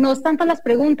es tanto las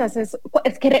preguntas, es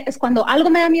cuando algo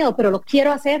me da miedo, pero lo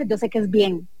quiero hacer, yo sé que es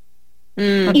bien.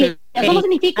 Y eso no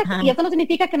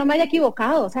significa que no me haya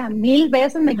equivocado, o sea, 1000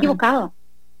 veces me he equivocado.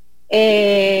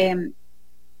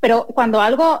 Pero cuando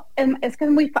algo es que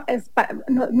es muy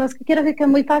no es que quiero decir que es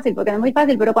muy fácil, porque no es muy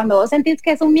fácil, pero cuando vos sentís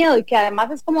que es un miedo y que además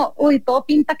es como, uy, todo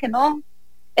pinta que no,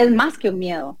 es más que un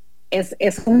miedo,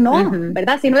 es un no,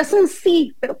 ¿verdad? Si no es un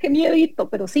sí, pero qué miedito,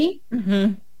 pero sí.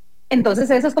 Entonces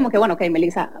eso es como que, bueno, ok,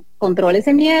 Melissa, controle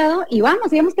ese miedo y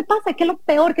vamos, y vemos qué pasa, qué es lo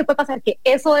peor que puede pasar, que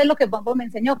eso es lo que Bumble me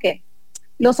enseñó, que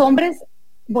los hombres,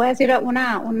 voy a decir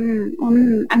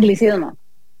un anglicismo,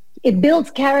 it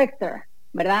builds character,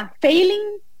 ¿verdad?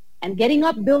 Failing and getting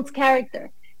up builds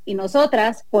character. Y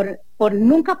nosotras, por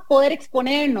nunca poder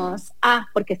exponernos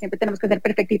porque siempre tenemos que ser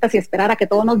perfectitas y esperar a que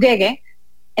todo nos llegue,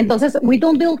 entonces we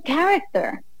don't build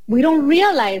character. we don't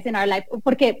realize in our life,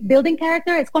 porque building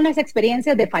character es con las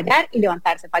experiencias de fallar y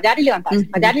levantarse, fallar y levantarse,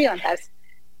 fallar y levantarse.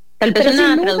 Tal vez Pero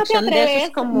una si traducción atreves, de eso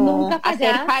es como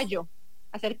fallas,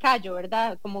 hacer callo,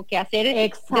 ¿verdad? Como que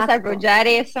exacto, desarrollar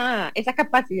esa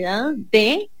capacidad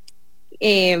de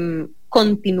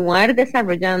continuar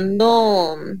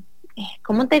desarrollando,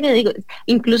 ¿cómo te digo?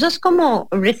 Incluso es como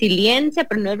resiliencia,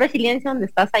 pero no es resiliencia donde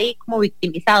estás ahí como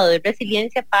victimizado, es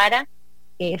resiliencia para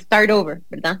start over,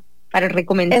 ¿verdad? Para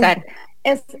recomenzar.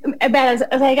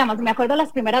 O sea, digamos, me acuerdo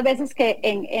las primeras veces que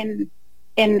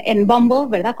en Bumble,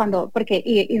 ¿verdad?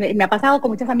 Porque me ha pasado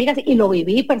con muchas amigas y lo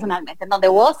viví personalmente, en donde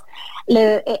vos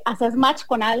haces match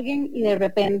con alguien y de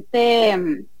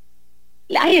repente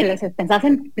pensás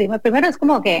en, primero es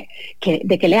como que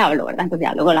de qué le hablo, ¿verdad? Entonces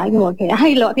ya luego algo que,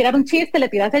 lo va a tirar un chiste, le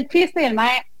tiras el chiste y el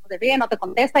mae se ríe, no te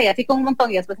contesta y así con un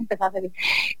montón y después empezás a decir,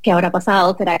 ¿qué habrá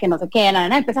pasado? ¿Será que no sé qué?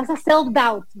 Empezás a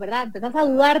self-doubt, ¿verdad? Empezás a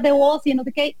dudar de vos y no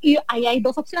sé qué, y ahí hay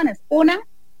dos opciones. Una,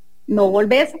 no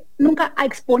volvés nunca a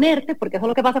exponerte, porque eso es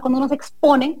lo que pasa cuando uno se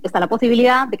expone, está la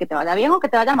posibilidad de que te vaya bien o que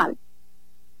te vaya mal.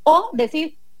 O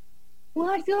decir, pudo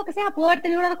haber sido lo que sea, pudo haber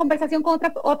tenido una conversación con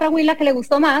otra huila que le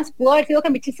gustó más, pudo haber sido que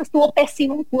mi chiste estuvo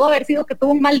pésimo, pudo haber sido que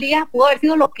tuvo un mal día, pudo haber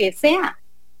sido lo que sea.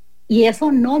 Y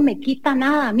eso no me quita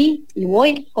nada a mí. Y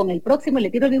voy con el próximo y le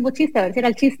tiro el mismo chiste, a ver si era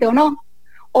el chiste o no.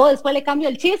 O después le cambio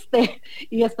el chiste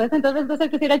y después entonces no sé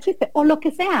si era el chiste o lo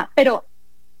que sea. Pero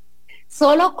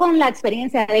solo con la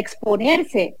experiencia de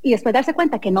exponerse y después darse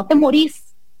cuenta que no te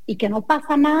morís y que no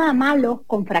pasa nada malo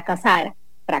con fracasar,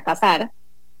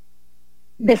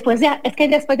 después ya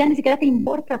ni siquiera te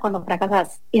importa cuando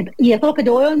fracasas. Y eso es lo que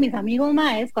yo veo en mis amigos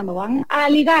maes cuando van a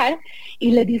ligar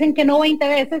y les dicen que no 20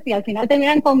 veces y al final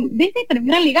terminan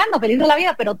ligando, feliz de la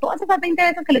vida, pero todas esas 20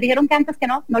 veces que les dijeron que antes que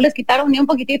no les quitaron ni un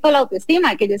poquitito la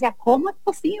autoestima, que yo decía, ¿cómo es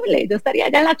posible? Yo estaría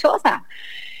ya en la choza.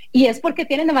 Y es porque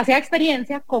tienen demasiada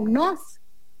experiencia con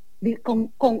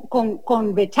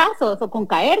rechazos o con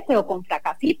caerse o con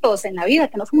fracasitos en la vida,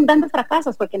 que no son grandes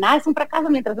fracasos, porque nada es un fracaso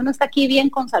mientras uno está aquí bien,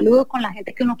 con salud, con la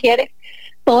gente que uno quiere.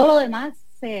 Todo lo demás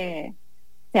se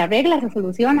arregla, se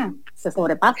soluciona, se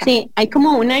sobrepasa. Sí, hay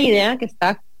como una idea que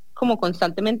está como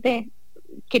constantemente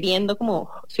queriendo como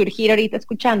surgir ahorita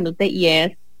escuchándote y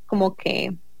es como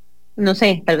que, no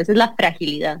sé, tal vez es la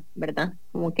fragilidad, ¿verdad?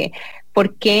 Como que,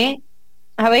 ¿por qué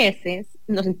a veces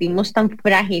nos sentimos tan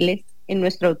frágiles en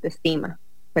nuestra autoestima,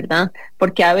 ¿verdad?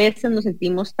 Porque a veces nos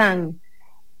sentimos tan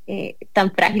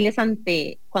frágiles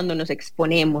ante cuando nos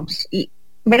exponemos y,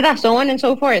 ¿verdad? So on and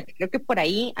so forth. Creo que por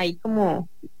ahí hay como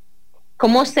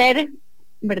ser,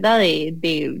 ¿verdad?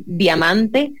 De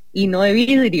diamante y no de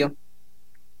vidrio.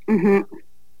 Uh-huh.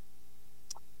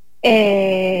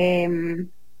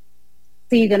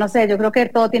 Sí, yo no sé, yo creo que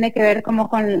todo tiene que ver como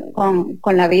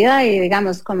con la vida y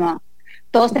digamos como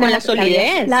todos tenemos la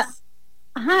solidez.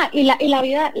 Y la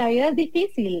vida es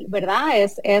difícil, ¿verdad?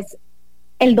 Es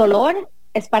el dolor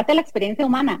es parte de la experiencia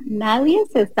humana. Nadie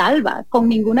se salva con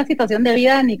ninguna situación de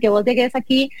vida, ni que vos llegues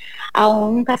aquí a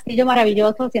un castillo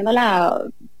maravilloso siendo la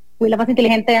más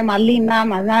inteligente, más linda,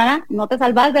 más nada. No te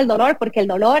salvas del dolor porque el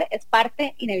dolor es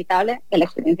parte inevitable de la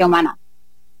experiencia humana.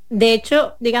 De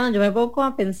hecho, digamos, yo me pongo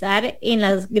a pensar en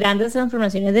las grandes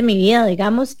transformaciones de mi vida,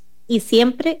 digamos, y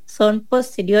siempre son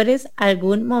posteriores a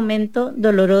algún momento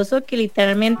doloroso que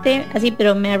literalmente así,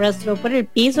 pero me arrastró por el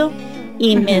piso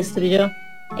y me destruyó.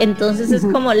 Entonces es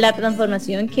como la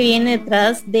transformación que viene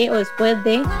detrás de o después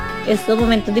de estos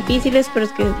momentos difíciles, pero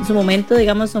es que en su momento,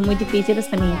 digamos, son muy difíciles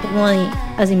también como de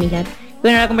asimilar.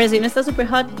 Bueno, la conversación está súper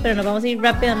hot, pero nos vamos a ir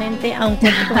rápidamente a un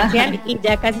corte comercial y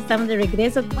ya casi estamos de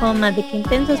regreso con más de Qué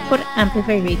Intensos por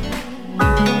Amplify Radio.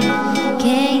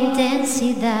 Qué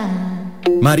intensidad.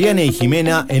 Mariana y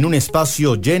Jimena en un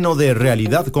espacio lleno de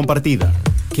realidad compartida.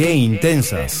 Qué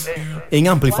intensas en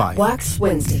Amplify. Wax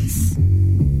Wednesdays.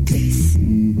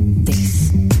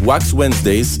 Wax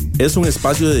Wednesdays es un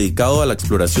espacio dedicado a la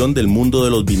exploración del mundo de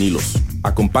los vinilos.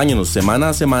 Acompáñanos semana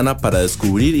a semana para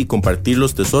descubrir y compartir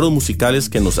los tesoros musicales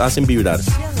que nos hacen vibrar.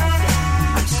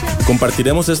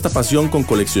 Compartiremos esta pasión con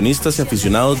coleccionistas y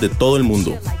aficionados de todo el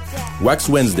mundo. Wax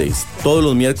Wednesdays, todos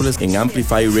los miércoles en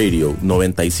Amplify Radio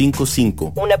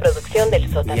 95.5. Una producción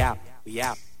del sótano.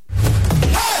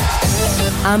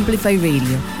 Amplify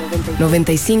Radio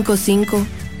 95.5.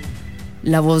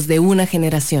 La voz de una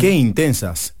generación. Qué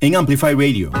intensas en Amplify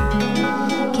Radio.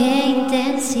 Qué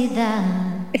intensidad.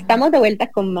 Estamos de vuelta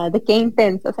con más de Qué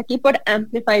Intensos aquí por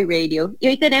Amplify Radio. Y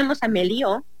hoy tenemos a Meli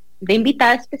de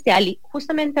invitada especial. Y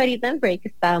justamente ahorita en break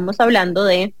estábamos hablando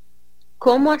de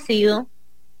cómo ha sido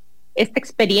esta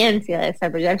experiencia de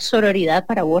desarrollar sororidad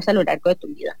para vos a lo largo de tu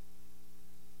vida.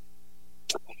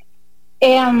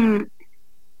 Es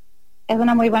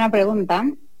una muy buena pregunta.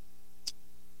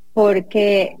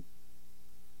 porque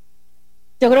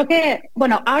yo creo que,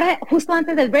 bueno, ahora justo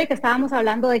antes del break estábamos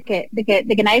hablando de que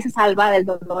nadie se salva del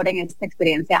dolor en esta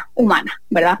experiencia humana,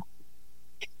 ¿verdad?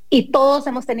 Y todos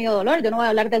hemos tenido dolor. Yo no voy a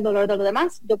hablar del dolor de los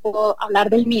demás, yo puedo hablar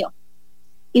del mío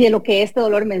y de lo que este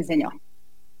dolor me enseñó.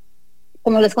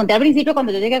 Como les conté al principio,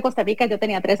 cuando yo llegué a Costa Rica, yo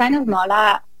tenía 3 años, no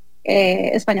hablaba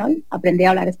español, aprendí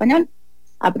a hablar español,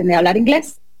 aprendí a hablar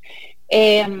inglés,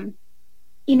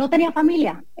 y no tenía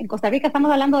familia. En Costa Rica estamos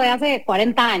hablando de hace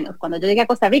 40 años. Cuando yo llegué a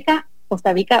Costa Rica,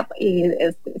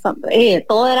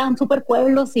 todo eran super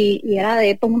pueblos y era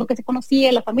de todo el mundo que se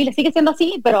conocía, la familia sigue siendo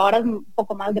así, pero ahora es un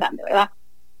poco más grande, ¿verdad?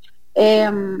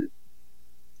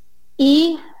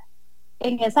 Y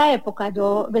en esa época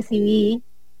yo recibí,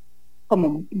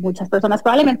 como muchas personas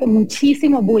probablemente,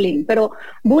 muchísimo bullying, pero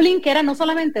bullying que era no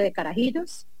solamente de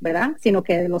carajillos, ¿verdad? Sino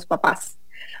que de los papás.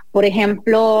 Por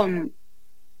ejemplo,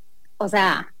 o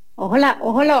sea, ojo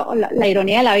la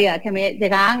ironía de la vida, que me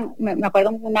llegaban, me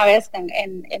acuerdo una vez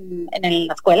en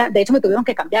la escuela, de hecho me tuvieron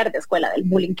que cambiar de escuela del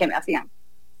bullying que me hacían.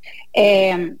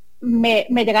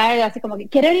 Me llegaba así como,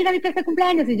 ¿quieren ir a mi fiesta de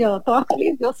cumpleaños? Y yo, toda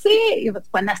feliz, yo sí, y pues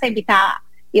cuando está invitada.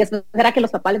 Y eso era que los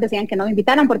papás les decían que no me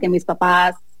invitaran porque mi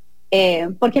papá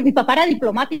era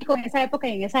diplomático en esa época,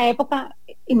 y en esa época,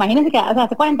 imagínense que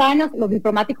hace 40 años los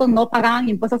diplomáticos no pagaban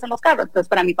impuestos en los carros. Entonces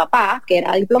para mi papá, que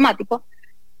era diplomático,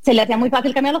 se le hacía muy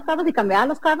fácil cambiar los carros y cambiaba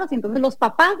los carros, y entonces los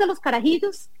papás de los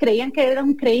carajillos creían que era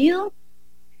un creído,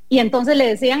 y entonces le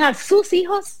decían a sus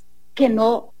hijos que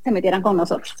no se metieran con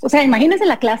nosotros. O sea, imagínense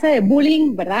la clase de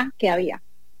bullying, ¿verdad?, que había.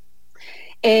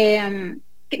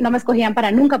 Que no me escogían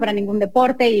nunca para ningún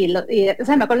deporte, o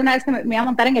sea, me acuerdo una vez que me iba a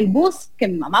montar en el bus que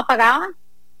mi mamá pagaba,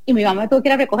 y mi mamá me tuvo que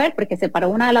ir a recoger porque se paró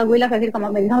una de las huilas a decir,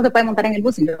 como me dijo, no se puede montar en el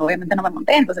bus, y yo obviamente no me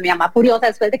monté. Entonces mi mamá furiosa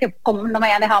después de que como no me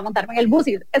habían dejado montarme en el bus,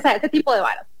 y ese tipo de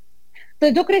varas.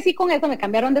 Entonces yo crecí con eso, me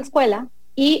cambiaron de escuela,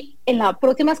 y en la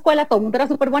próxima escuela todo el mundo era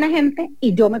súper buena gente,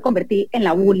 y yo me convertí en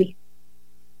la bully.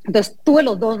 Entonces tuve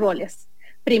los dos roles.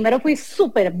 Primero fui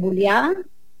súper bulliada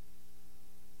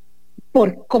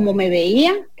por cómo me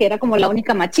veía, que era como la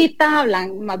única machita,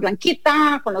 más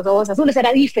blanquita, con los ojos azules,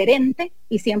 era diferente,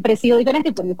 y siempre he sido diferente,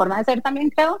 y por mi forma de ser también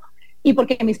creo, y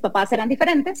porque mis papás eran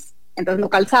diferentes, entonces no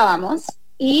calzábamos.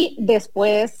 Y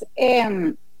después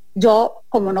yo,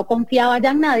 como no confiaba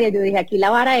ya en nadie, yo dije, aquí la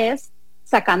vara es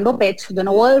sacando pecho, yo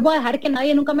no vuelvo a dejar que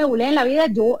nadie nunca me bullee en la vida,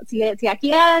 si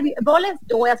aquí hay roles,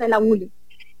 yo voy a ser la bully.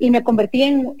 Y me convertí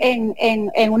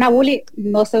en una bully.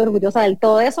 No estoy orgullosa del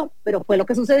todo de eso, pero fue lo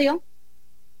que sucedió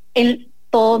en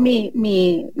todo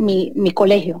mi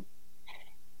colegio.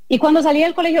 Y cuando salí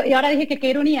del colegio, y ahora dije que qué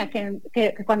ironía, que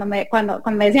cuando me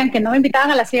decían que no me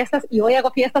invitaban a las fiestas, y hoy hago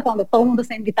fiestas donde todo el mundo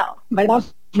está invitado, ¿verdad?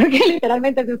 Porque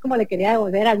literalmente es como le quería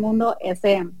devolver al mundo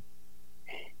esa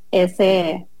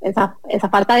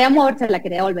falta de amor, se la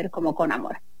quería devolver como con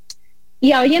amor.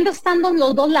 Y estando en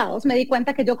los dos lados, me di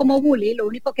cuenta que yo como bully, lo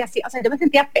único que hacía, o sea, yo me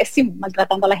sentía pésimo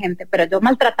maltratando a la gente, pero yo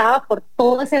maltrataba por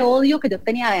todo ese odio que yo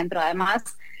tenía adentro. Además,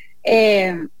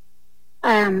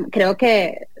 creo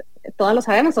que todos lo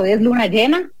sabemos, hoy es luna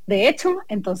llena, de hecho,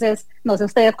 entonces no sé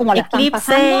ustedes cómo la están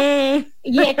pasando.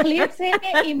 Y eclipse,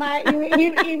 y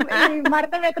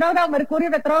Marte retrógrado, Mercurio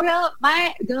retrógrado,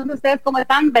 yo no sé ustedes cómo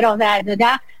están, pero o sea, yo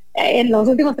ya en los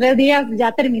últimos 3 días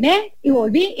ya terminé y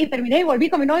volví, y terminé y volví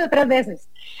con mi novio 3 veces.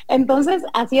 Entonces,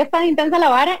 así es tan intensa la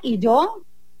vara, y yo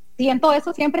siento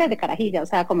eso siempre desde carajilla, o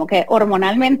sea, como que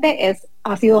hormonalmente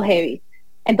ha sido heavy.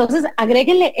 Entonces,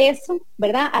 agréguenle eso,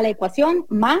 ¿verdad?, a la ecuación,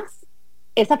 más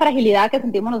esa fragilidad que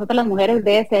sentimos nosotros las mujeres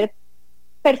de ser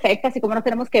perfectas y cómo nos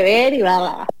tenemos que ver, y bla,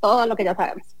 bla, bla, todo lo que ya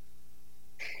sabemos.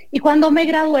 Y cuando me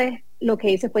gradué, lo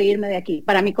que hice fue irme de aquí.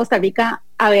 Para mí Costa Rica,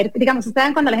 a ver, digamos,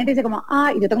 ustedes cuando la gente dice como,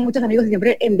 y yo tengo muchos amigos y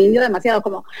siempre envidio demasiado,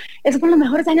 como, esos fueron los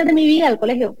mejores años de mi vida, el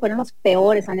colegio fueron los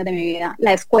peores años de mi vida,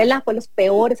 la escuela fue los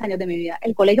peores años de mi vida,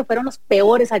 el colegio fueron los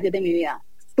peores años de mi vida.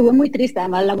 Estuve muy triste,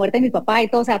 además la muerte de mi papá y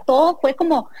todo, o sea, todo fue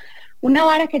como una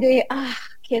vara que yo dije,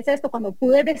 ¿qué es esto? Cuando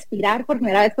pude respirar por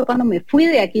primera vez fue cuando me fui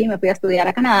de aquí, me fui a estudiar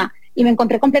a Canadá, y me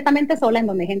encontré completamente sola, en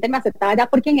donde gente me aceptaba ya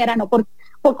por quién era, no por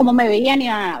cómo me veía ni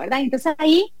nada, ¿verdad? Entonces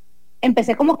ahí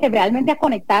empecé como que realmente a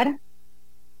conectar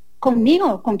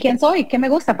conmigo, con quién soy, qué me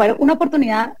gusta. Fue una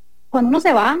oportunidad, cuando uno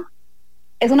se va,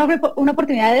 es una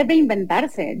oportunidad de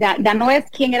reinventarse. Ya no es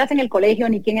quién eras en el colegio,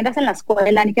 ni quién eras en la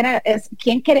escuela, es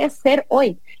quién querés ser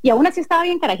hoy. Y aún así estaba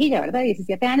bien carajilla, ¿verdad?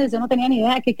 17 años, yo no tenía ni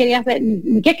idea de qué quería hacer,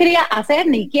 ni qué quería hacer,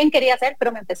 ni quién quería ser,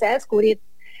 pero me empecé a descubrir.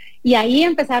 Y ahí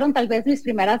empezaron tal vez mis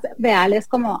primeras reales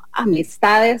como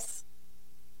amistades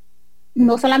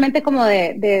no solamente como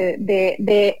de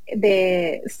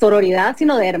sororidad,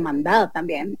 sino de hermandad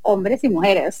también, hombres y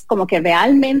mujeres, como que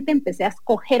realmente empecé a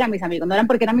escoger a mis amigos, no eran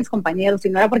porque eran mis compañeros,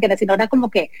 sino era como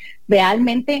que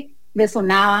realmente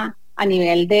resonaba a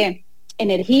nivel de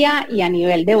energía y a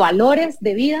nivel de valores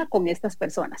de vida con estas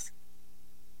personas.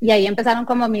 Y ahí empezaron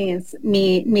como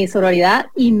mi sororidad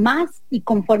y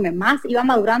conforme más iba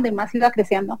madurando y más iba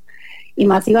creciendo y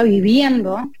más iba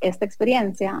viviendo esta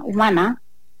experiencia humana,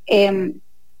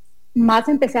 más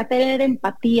empecé a tener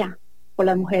empatía por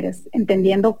las mujeres,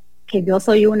 entendiendo que yo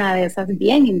soy una de esas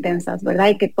bien intensas, ¿verdad?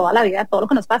 Y que toda la vida, todo lo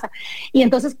que nos pasa. Y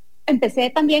entonces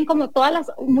empecé también como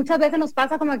muchas veces nos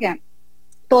pasa como que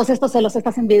todos estos celos,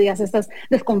 estas envidias, estas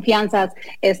desconfianzas,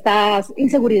 estas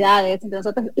inseguridades, entonces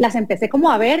nosotros las empecé como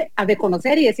a ver, a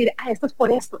reconocer y decir, esto es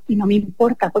por esto, y no me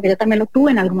importa, porque yo también lo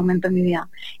tuve en algún momento en mi vida,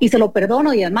 y se lo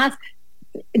perdono, y además,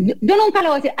 yo nunca le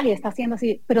voy a decir, está haciendo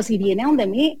así, pero si viene donde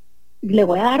mí, le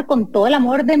voy a dar con todo el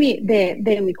amor de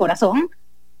mi corazón,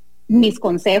 mis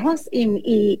consejos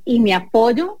y mi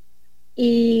apoyo,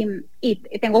 y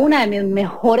tengo una de mis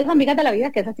mejores amigas de la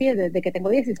vida, que es así desde que tengo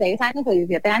 16 años o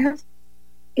 17 años,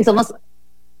 y somos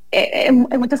en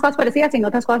muchas cosas parecidas y en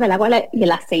otras cosas del agua y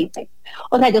el aceite.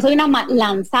 O sea, yo soy una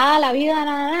lanzada a la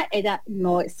vida, ella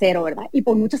no es cero, ¿verdad? Y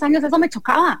por muchos años eso me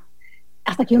chocaba.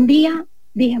 Hasta que un día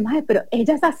dije, madre, pero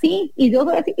ella es así y yo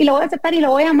y lo voy a aceptar y lo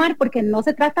voy a amar, porque no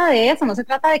se trata de eso, no se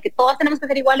trata de que todas tenemos que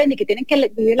ser iguales, ni que tienen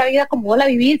que vivir la vida como vos la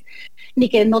vivís, ni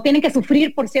que no tienen que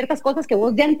sufrir por ciertas cosas que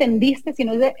vos ya entendiste,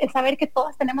 sino es saber que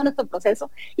todas tenemos nuestro proceso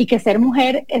y que ser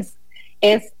mujer es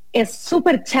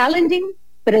súper challenging,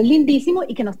 pero es lindísimo,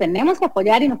 y que nos tenemos que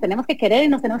apoyar y nos tenemos que querer y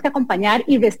nos tenemos que acompañar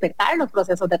y respetar los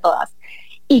procesos de todas.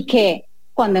 Y que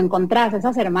cuando encontrás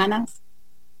esas hermanas,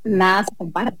 nada se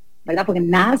compara, ¿verdad? Porque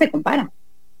nada se compara.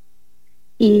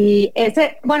 Y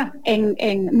bueno,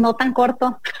 en no tan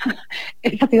corto,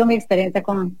 esa ha sido mi experiencia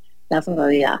con la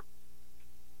sororidad.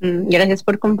 Gracias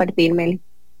por compartir, Meli.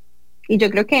 Y yo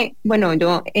creo que, bueno,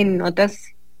 yo en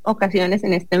otras ocasiones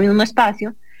en este mismo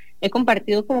espacio he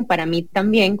compartido como para mí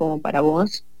también, como para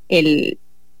vos,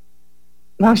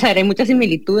 vamos a ver, hay muchas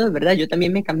similitudes, ¿verdad? Yo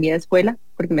también me cambié de escuela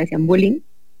porque me hacían bullying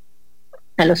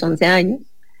a los 11 años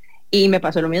y me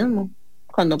pasó lo mismo.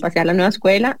 Cuando pasé a la nueva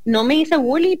escuela, no me hice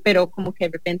bullying, pero como que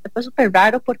de repente fue súper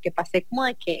raro porque pasé como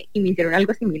de que, y me hicieron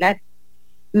algo similar.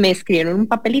 Me escribieron un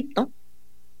papelito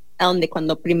a donde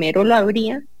cuando primero lo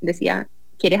abría decía,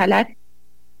 ¿quieres jalar?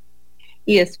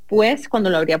 Y después,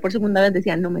 cuando lo abría por segunda vez,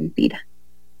 decía, no, mentira.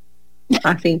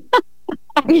 Así.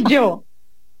 Y yo,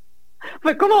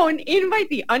 fue como un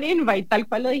invite y un-invite, tal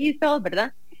cual lo dijiste vos,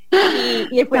 ¿verdad?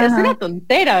 Y fue una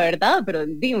tontera, ¿verdad? Pero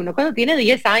digo, uno cuando tiene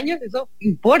 10 años, eso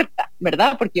importa,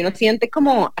 ¿verdad? Porque uno siente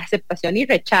como aceptación y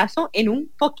rechazo en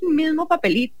un fucking mismo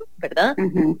papelito, ¿verdad?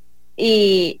 Uh-huh.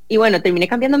 Y bueno, terminé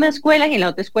cambiándome de escuela y en la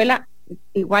otra escuela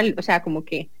igual, o sea, como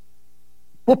que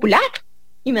popular.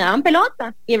 Y me daban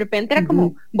pelota, y de repente era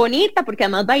como bonita, porque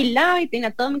además bailaba y tenía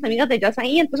a todas mis amigas de jazz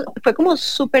ahí, entonces fue como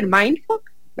súper mindful,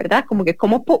 ¿verdad? Como que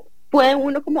cómo puede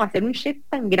uno como hacer un shift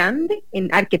tan grande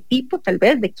en arquetipo, tal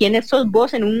vez, de quiénes sos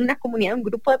vos en una comunidad, un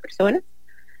grupo de personas.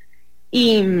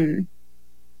 Y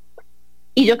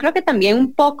yo creo que también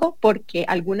un poco porque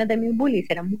algunas de mis bullies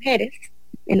eran mujeres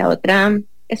en la otra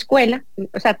escuela,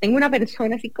 o sea, tengo una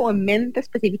persona así como en mente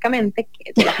específicamente,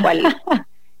 que de la cual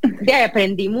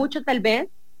aprendí mucho tal vez.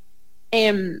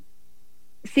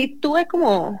 Sí tuve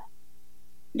como,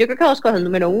 yo creo que dos cosas.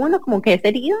 Número uno, como que esa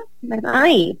herida, ¿verdad?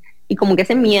 Y como que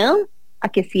ese miedo a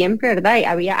que siempre, ¿verdad?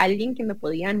 Había alguien que me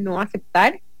podía no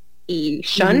aceptar y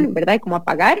 ¿verdad? Y como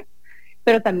apagar.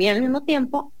 Pero también al mismo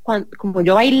tiempo, como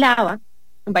yo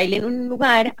bailé en un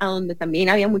lugar a donde también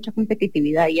había mucha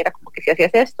competitividad y era como que si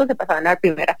hacías esto, te pasaban a la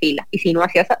primera fila. Y si no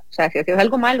hacías, o sea, si hacías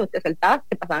algo malo, te saltabas,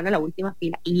 te pasaban a la última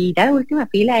fila. Y ir a la última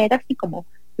fila era así como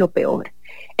lo peor.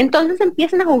 Entonces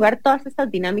empiezan a jugar todas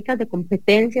estas dinámicas de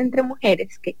competencia entre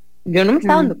mujeres que yo no me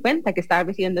estaba dando cuenta que estaba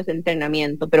recibiendo ese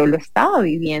entrenamiento, pero lo estaba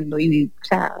viviendo y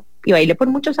bailé por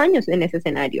muchos años en ese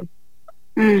escenario.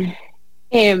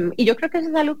 Y yo creo que eso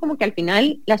es algo como que al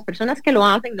final las personas que lo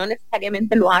hacen no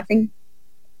necesariamente lo hacen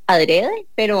adrede,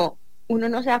 pero uno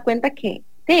no se da cuenta que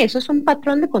eso es un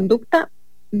patrón de conducta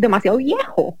demasiado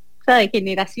viejo, o sea, de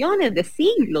generaciones, de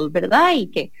siglos, ¿verdad? Y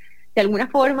que de alguna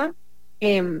forma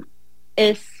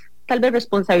es tal vez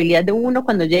responsabilidad de uno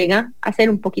cuando llega a ser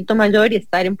un poquito mayor y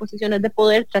estar en posiciones de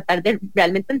poder, tratar de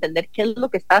realmente entender qué es lo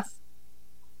que estás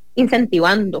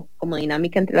incentivando como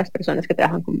dinámica entre las personas que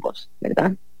trabajan con vos,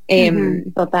 ¿verdad?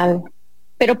 Total.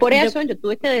 Pero por eso yo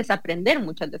tuve que desaprender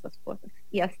muchas de esas cosas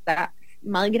y hasta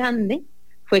más grande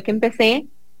fue que empecé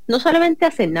no solamente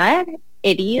a sanar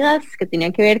heridas que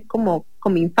tenían que ver como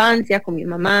con mi infancia, con mi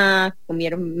mamá,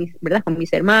 ¿verdad? Con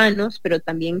mis hermanos, pero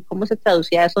también cómo se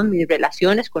traducía eso en mis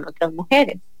relaciones con otras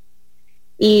mujeres.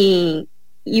 Y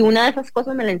una de esas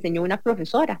cosas me la enseñó una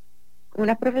profesora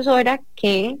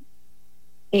que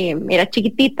era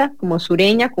chiquitita, como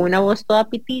sureña, con una voz toda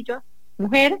pitillo,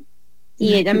 mujer,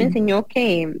 y ella me enseñó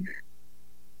que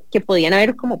podían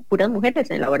haber como puras mujeres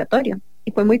en el laboratorio.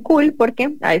 Y fue muy cool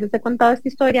porque a veces he contado esta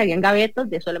historia, habían gavetas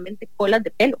de solamente colas de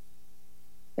pelo,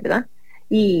 ¿verdad?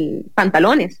 Y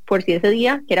pantalones, por si ese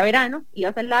día, que era verano,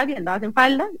 ibas al lab y andabas en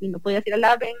falda y no podías ir al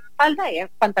lab en falda, y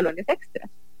pantalones extras,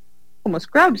 como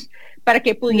scrubs, para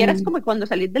que pudieras como cuando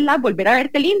salís del lab volver a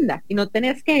verte linda y no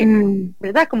tenés que,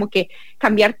 ¿verdad? Como que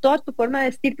cambiar toda tu forma de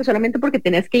vestirte solamente porque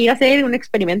tenés que ir a hacer un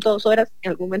experimento 2 horas en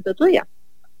algún momento de tu día.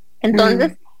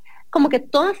 Entonces, como que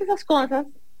todas esas cosas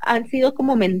han sido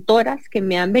como mentoras que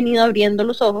me han venido abriendo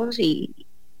los ojos y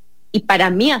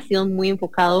para mí ha sido muy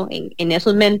enfocado en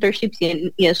esos mentorships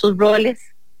y esos roles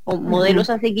o modelos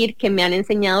a seguir que me han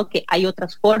enseñado que hay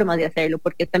otras formas de hacerlo,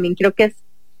 porque también creo que es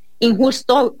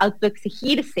injusto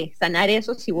autoexigirse, sanar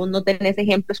eso si vos no tenés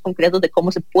ejemplos concretos de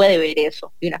cómo se puede ver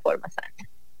eso de una forma sana.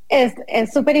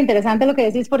 Es súper interesante lo que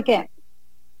decís, porque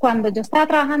cuando yo estaba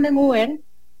trabajando en Uber,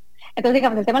 entonces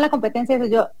digamos, el tema de la competencia,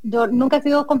 yo nunca he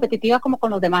sido competitiva como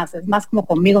con los demás, es más como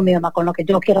conmigo misma, con lo que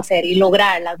yo quiero hacer y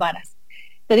lograr las varas.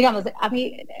 Entonces digamos, a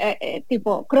mí,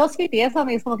 tipo CrossFit y eso, a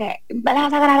mí es como que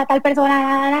vas a ganar a tal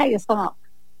persona, y es como,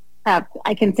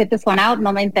 I can sit this one out,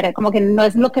 no me interesa, como que no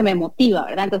es lo que me motiva,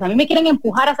 ¿verdad? Entonces a mí me quieren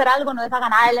empujar a hacer algo, no es a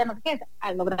ganarle, no sé qué,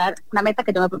 a lograr una meta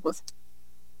que yo me propuse.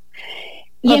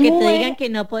 Y o que te digan que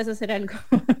no puedes hacer algo.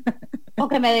 O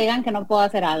que me digan que no puedo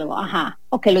hacer algo, ajá,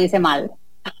 o que lo hice mal.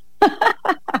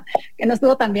 Que no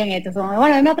estuvo tan bien hecho.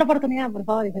 Bueno, dame otra oportunidad, por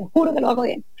favor, y te juro que lo hago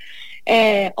bien.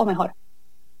 O mejor.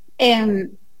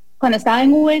 Cuando estaba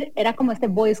en Uber era como este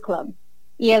boys club,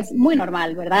 y es muy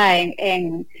normal, ¿verdad?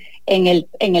 En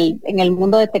el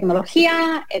mundo de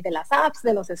tecnología, de las apps,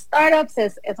 de los startups,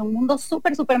 es un mundo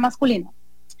súper masculino.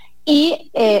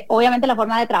 Y obviamente la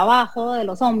forma de trabajo de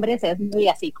los hombres es muy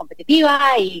así, competitiva,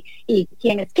 y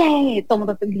quién es quién, y todo el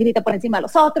mundo grita por encima de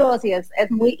los otros, y es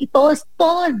muy, y todo es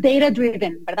data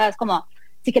driven, ¿verdad? Es como,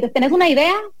 si que tenés una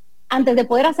idea, antes de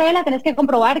poder hacerla, tenés que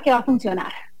comprobar que va a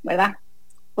funcionar, ¿verdad?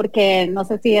 Porque no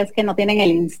sé si es que no tienen el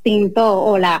instinto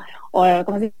o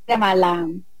 ¿cómo se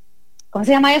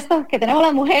llama esto? Que tenemos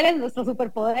las mujeres, nuestro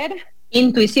superpoder.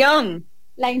 Intuición.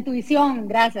 La intuición,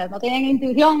 gracias. No tienen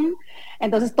intuición,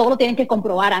 entonces todo lo tienen que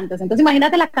comprobar antes. Entonces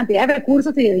imagínate la cantidad de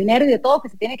recursos y de dinero y de todo que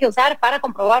se tiene que usar para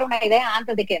comprobar una idea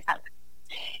antes de que salga.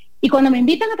 Y cuando me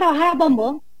invitan a trabajar a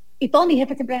Bumble, y todos mis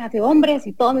jefes siempre han sido hombres,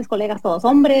 y todos mis colegas todos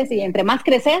hombres, y entre más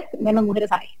creces, menos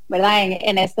mujeres hay, ¿verdad?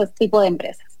 En este tipo de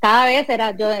empresas. Cada vez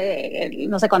era yo,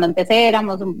 no sé, cuando empecé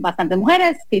éramos bastantes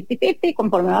mujeres, 50-50,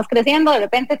 conforme vas creciendo, de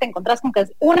repente te encontrás con que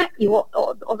es una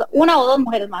o dos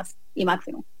mujeres más, y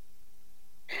máximo.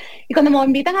 Y cuando me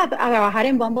invitan a trabajar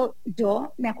en Bumble,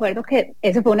 yo me acuerdo que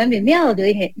ese fue uno de mis miedos. Yo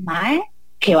dije, mae,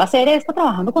 ¿qué va a hacer esto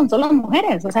trabajando con solo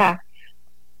mujeres? O sea,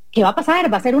 ¿qué va a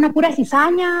pasar? ¿Va a ser una pura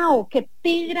cizaña? ¿O qué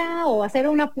tigra? ¿O va a ser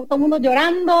todo el mundo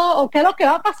llorando? ¿O qué es lo que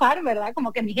va a pasar, verdad?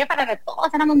 Como que mi jefa era de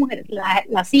todas éramos mujeres.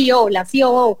 La CEO, la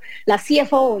COO, la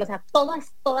CFO, o sea,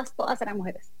 todas eran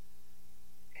mujeres.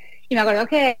 Y me acuerdo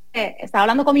que estaba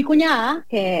hablando con mi cuñada,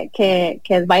 que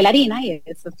es bailarina y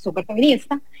es súper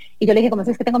feminista, y yo le dije, ¿cómo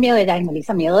es que tengo miedo de ella? Y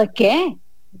Melissa, ¿miedo de qué?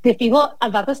 Te fijo,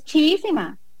 al rato es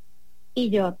chivísima. Y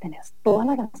yo, tenés toda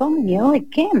la razón, ¿miedo de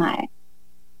qué, mae?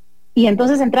 Y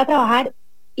entonces entré a trabajar,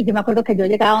 y yo me acuerdo que yo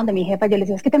llegaba donde mi jefa, yo le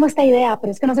decía, es que tengo esta idea,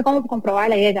 pero es que no sé cómo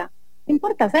comprobarla, y ella, no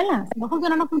importa, hacerla, si no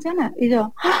funciona, no funciona. Y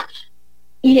yo, ¡ah!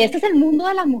 Y este es el mundo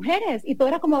de las mujeres, y todo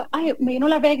era como, ay, me vino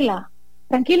la regla,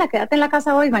 tranquila, quédate en la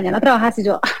casa hoy, mañana trabajas. Y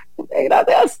yo,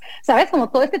 gracias, ¿sabes? Como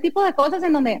todo este tipo de cosas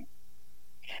en donde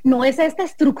no es esta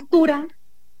estructura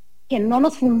que no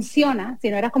nos funciona,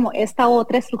 sino era como esta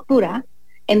otra estructura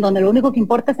en donde lo único que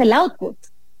importa es el output,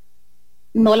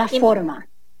 no la forma.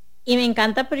 Y me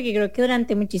encanta porque creo que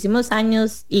durante muchísimos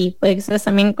años, y puede que ustedes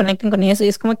también conecten con eso, y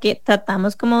es como que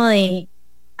tratamos como de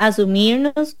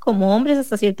asumirnos como hombres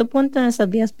hasta cierto punto en nuestras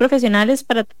vidas profesionales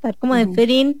para tratar como de fit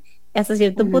in, hasta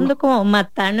cierto punto como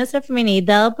matar nuestra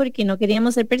feminidad porque no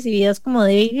queríamos ser percibidas como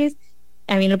débiles.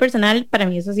 A mí en lo personal, para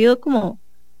mí eso ha sido como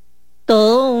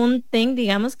todo un thing,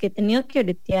 digamos, que he tenido que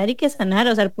bretear y que sanar,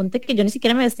 o sea, al punto de que yo ni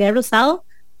siquiera me vestía de rosado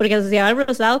porque asociaba el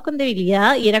rosado con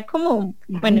debilidad y era como,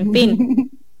 bueno, en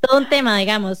fin, todo un tema,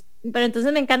 digamos. Pero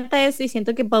entonces me encanta eso y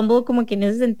siento que Bumble como que en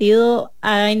ese sentido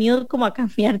ha venido como a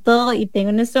cambiar todo, y tengo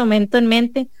en este momento en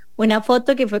mente una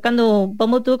foto que fue cuando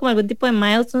Bumble tuvo como algún tipo de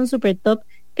milestone super top,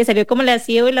 que salió como la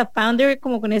CEO y la founder,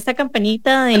 como con esta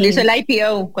campanita de... Cuando hizo el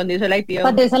IPO,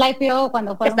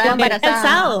 cuando fue estaba embarazada.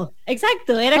 Calzado.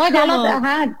 Exacto, era no, como...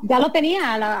 ya lo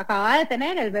tenía, acababa de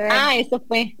tener el bebé. Eso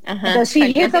fue. Ajá.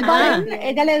 Entonces,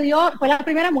 ella le dio, fue la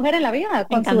primera mujer en la vida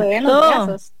con su bebé en los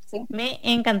brazos. ¿Sí? Me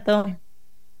encantó.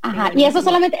 Ajá, y eso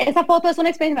solamente, esa foto es una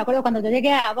experiencia. Me acuerdo cuando yo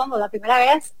llegué a Bumble la primera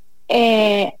vez,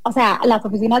 o sea, las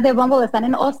oficinas de Bumble están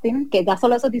en Austin, que ya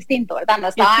solo eso es distinto, ¿verdad? No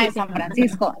estaba en San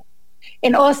Francisco.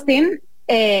 En Austin,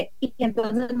 y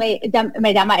entonces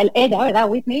me llama ella, ¿verdad?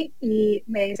 Whitney, y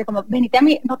me dice como, venite a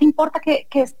mí, no te importa que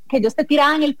yo esté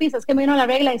tirada en el piso, es que me vino la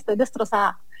regla y estoy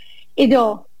destrozada. Y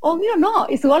yo, obvio no,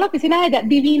 y subo a la oficina de ella,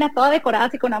 divina, toda decorada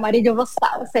así con amarillo,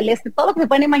 rosado, celeste, todo lo que se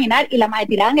pueden imaginar, y la madre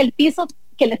tirada en el piso,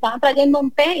 que le estaban trayendo un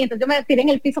té, y entonces yo me tiré en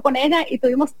el piso con ella, y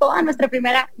tuvimos toda nuestra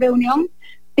primera reunión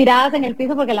tiradas en el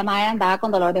piso porque la madre andaba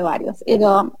con dolor de varios. Y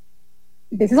yo,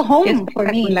 this is home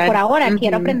for me, por ahora,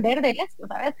 quiero aprender de esto,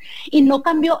 ¿sabes? Y no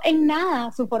cambió en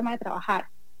nada su forma de trabajar.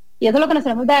 Y eso es lo que nos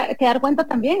tenemos que dar cuenta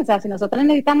también, o sea, si nosotros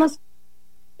necesitamos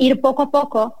ir poco a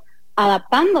poco,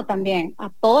 adaptando también a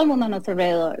todo el mundo a nuestro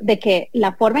alrededor, de que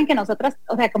la forma en que nosotras,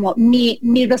 o sea, como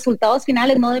mis resultados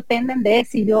finales no dependen de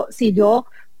si yo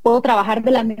puedo trabajar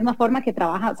de la misma forma que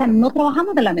trabaja, o sea, no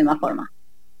trabajamos de la misma forma.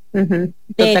 De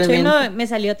hecho, me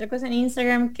salió otra cosa en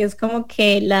Instagram que es como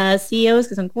que las CEOs,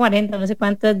 que son 40, no sé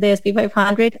cuántas de SP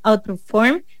 500,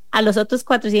 outperform a los otros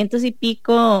 400 y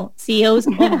pico CEOs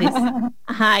hombres.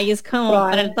 Ajá, y es como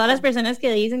para todas las personas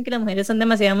que dicen que las mujeres son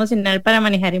demasiado emocional para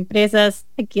manejar empresas,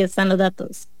 aquí están los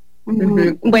datos.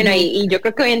 Bueno, y yo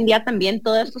creo que hoy en día también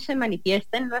todo esto se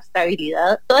manifiesta en nuestra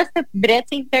habilidad, todo este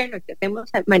brete interno que hacemos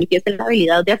se manifiesta en la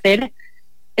habilidad de hacer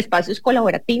espacios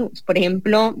colaborativos. Por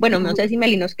ejemplo, bueno, no sé si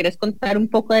Meli nos quieres contar un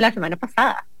poco de la semana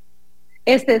pasada.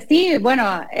 Sí, bueno,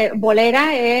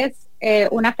 Bolera es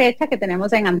una fecha que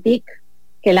tenemos en Antique,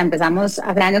 que la empezamos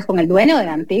hace años con el dueño de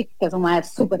Antique, que es un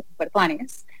maestro súper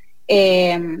tuanis.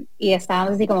 Y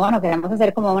estábamos así como, bueno, queremos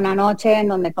hacer como una noche en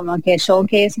donde como que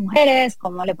showcase mujeres,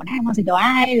 cómo le ponemos, y yo,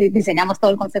 diseñamos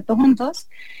todo el concepto juntos.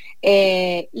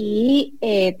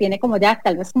 Tiene como ya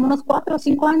tal vez como unos 4 o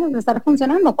 5 años de estar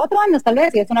funcionando, 4 años tal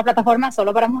vez, y es una plataforma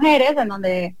solo para mujeres en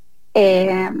donde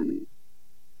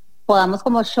podamos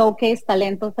como showcase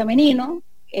talento femenino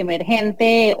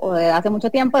emergente o de hace mucho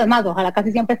tiempo. Además, ojalá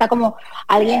casi siempre está como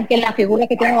alguien que la figura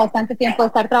que tiene bastante tiempo de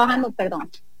estar trabajando,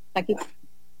 aquí,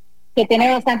 que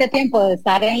tiene bastante tiempo de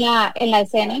estar en la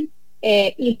escena,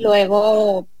 y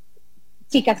luego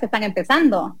chicas que están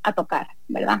empezando a tocar,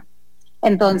 ¿verdad?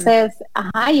 Entonces,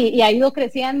 y ha ido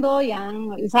creciendo,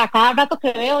 o sea, cada rato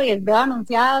que veo y veo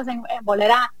anunciadas en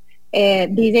Bolera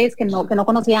DJs que no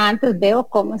conocía antes, veo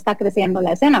cómo está creciendo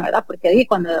la escena, ¿verdad? Porque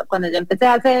cuando yo empecé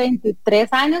hace 23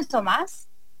 años o más,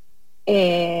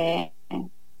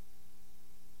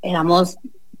 éramos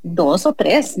 2 o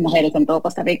 3 mujeres en todo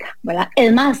Costa Rica, ¿verdad?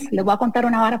 Es más, les voy a contar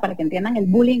una vara para que entiendan el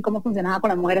bullying, cómo funcionaba con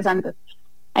las mujeres antes.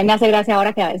 A mí me hace gracia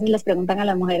ahora que a veces les preguntan a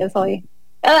las mujeres hoy,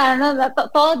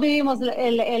 todos vivimos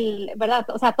 ¿verdad?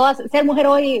 O sea, ser mujer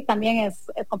hoy también es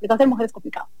complicado, ser mujer es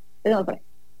complicado.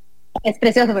 Es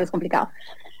precioso, pero es complicado.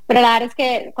 Pero la verdad es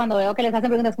que cuando veo que les hacen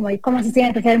preguntas como, ¿y cómo se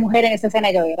siente ser mujer en esta escena?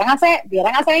 Yo, vieran hace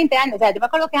 20 años. O sea, yo me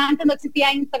acuerdo que antes no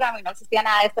existía Instagram y no existía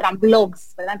nada de esto, eran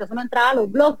blogs, ¿verdad? Entonces uno entraba a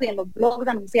los blogs y en los blogs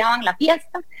anunciaban la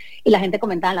fiesta y la gente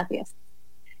comentaba en la fiesta.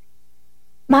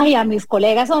 Y a mis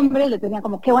colegas hombres les decían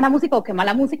como, qué buena música o qué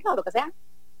mala música o lo que sea.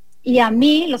 Y a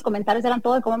mí los comentarios eran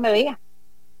todo de cómo me veía.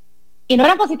 Y no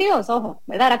eran positivos, ojo,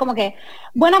 ¿verdad? Era como que,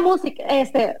 buena música,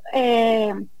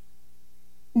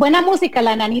 buena música,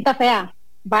 la nanita fea.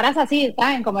 Varas así,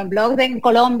 ¿saben? Como en blogs en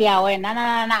Colombia o en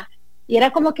Y era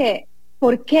como que,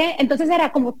 ¿por qué? Entonces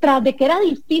era como tras de que era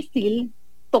difícil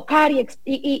tocar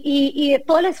y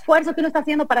todo el esfuerzo que uno está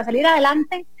haciendo para salir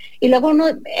adelante, y luego uno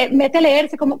mete a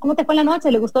leerse cómo te fue en la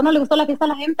noche, le gustó o no le gustó la fiesta a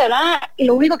la gente, ¿verdad? Y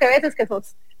lo único que ves es que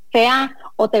sos fea,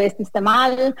 o te vestiste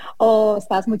mal, o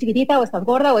estás muy chiquitita, o estás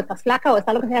gorda, o estás flaca, o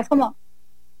estás lo que sea. Es como,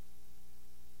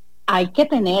 hay que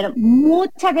tener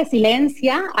mucha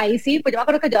resiliencia. Ahí sí, pues yo me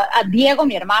acuerdo que a Diego,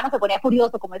 mi hermano, se ponía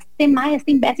furioso, como este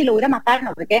imbécil lo voy a matar,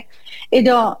 no sé qué. Y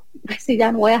yo, sí,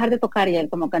 ya no voy a dejar de tocar. Y él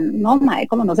como que, no,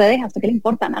 como no se deja, ¿a usted qué le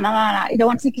importa? Y yo,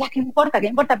 bueno, sí, ya, ¿qué importa?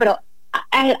 Pero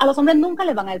a los hombres nunca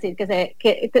les van a decir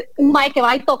que un mae que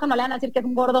va y toca no le van a decir que es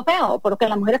un gordo feo, porque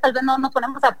las mujeres tal vez no nos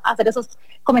ponemos a hacer esos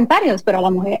comentarios, pero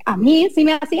a mí sí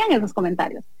me hacían esos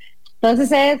comentarios.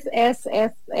 Entonces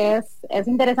es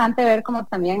interesante ver cómo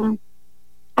también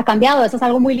ha cambiado. Eso es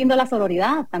algo muy lindo, la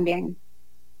sororidad también.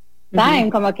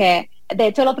 ¿Saben? Como que, de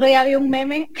hecho, el otro día vi un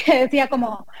meme que decía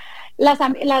como las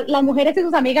mujeres y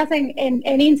sus amigas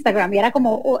en Instagram, y era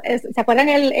como, ¿se acuerdan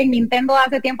en Nintendo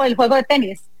hace tiempo del juego de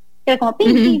tenis? Era como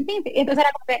pim, pim, pim, pim. Entonces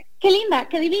era como que, qué linda,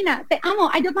 qué divina, te amo,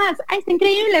 ay, yo más, ay, está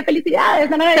increíble, felicidades,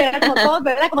 no, era como todo,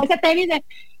 ¿verdad? Como ese tenis,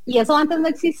 y eso antes no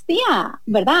existía,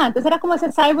 ¿verdad? Entonces era como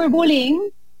ese cyberbullying,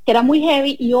 que era muy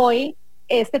heavy, y hoy,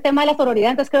 este tema de la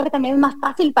sororidad, entonces creo que también es más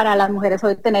fácil para las mujeres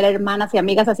hoy tener hermanas y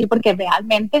amigas así, porque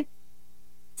realmente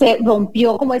se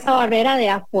rompió como esa barrera de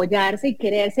apoyarse y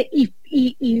quererse y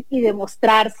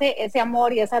demostrarse ese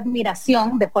amor y esa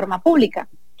admiración de forma pública,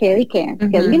 que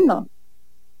es lindo.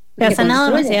 Te ha sanado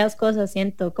demasiadas cosas,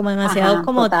 siento, como demasiado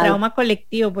como total. Trauma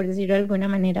colectivo, por decirlo de alguna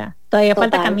manera. Todavía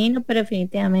falta camino, pero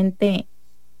definitivamente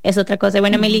es otra cosa.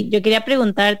 Bueno, Meli, yo quería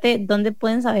preguntarte dónde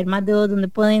pueden saber más de vos, dónde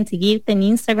pueden seguirte en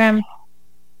Instagram.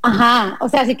 O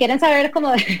sea, si quieren saber como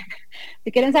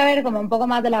un poco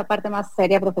más de la parte más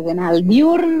seria, profesional,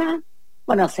 diurna,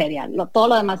 bueno, seria, todo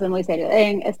lo demás es muy serio.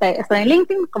 Estoy en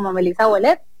LinkedIn como Melissa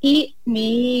Ouellette, y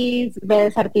mis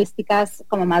redes artísticas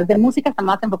como más de música, está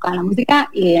más enfocada en la música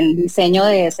y el diseño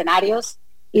de escenarios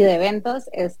y de eventos.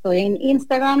 Estoy en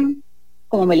Instagram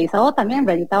como Melissa O también,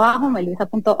 rayita abajo,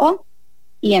 melissa.o,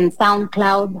 y en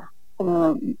SoundCloud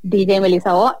como DJ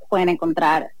Melissa O pueden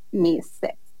encontrar mis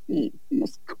sets y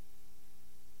música.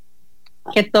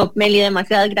 Qué top, Meli,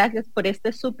 demasiadas gracias por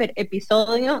este súper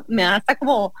episodio. Me da hasta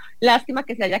como lástima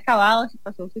que se haya acabado, se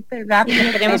pasó súper rápido.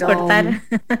 No queremos cortar.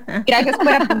 Gracias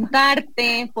por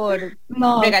apuntarte, por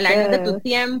regalarnos de tu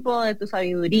tiempo, de tu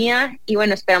sabiduría. Y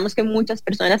bueno, esperamos que muchas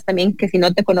personas también que si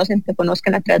no te conocen, te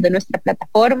conozcan a través de nuestra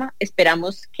plataforma.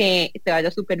 Esperamos que te vaya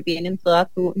súper bien en toda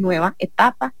tu nueva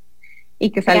etapa y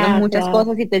que salgan muchas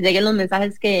cosas y te lleguen los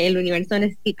mensajes que el universo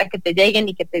necesita que te lleguen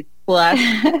y que te puedas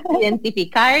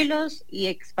identificarlos y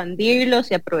expandirlos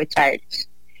y aprovecharlos.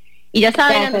 Y ya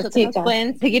saben, a nosotros nos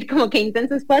pueden seguir como Que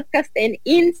Intensos Podcast en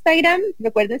Instagram.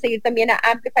 Recuerden seguir también a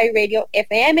Amplify Radio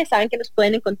FM. Saben que nos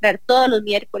pueden encontrar todos los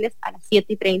miércoles a las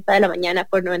 7:30 de la mañana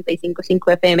por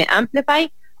 95.5 FM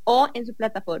Amplify, o en su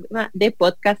plataforma de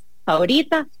podcast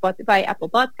favorita, Spotify, Apple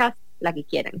Podcast, la que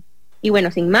quieran. Y bueno,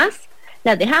 sin más,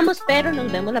 las dejamos, pero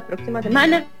nos vemos la próxima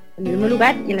semana en el mismo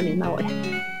lugar y en la misma hora.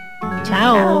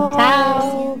 Chao.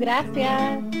 Chao.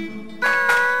 Gracias.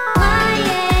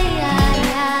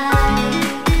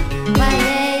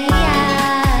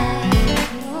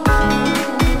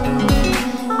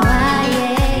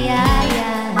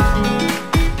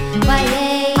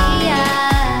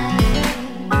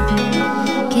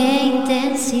 Qué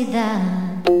intensidad.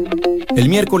 El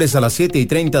miércoles a las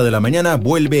 7:30 de la mañana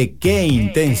vuelve Qué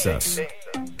Intensas,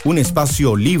 un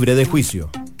espacio libre de juicio.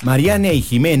 Mariana y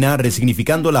Jimena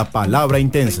resignificando la palabra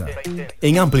intensa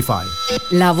en Amplify.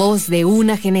 La voz de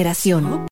una generación.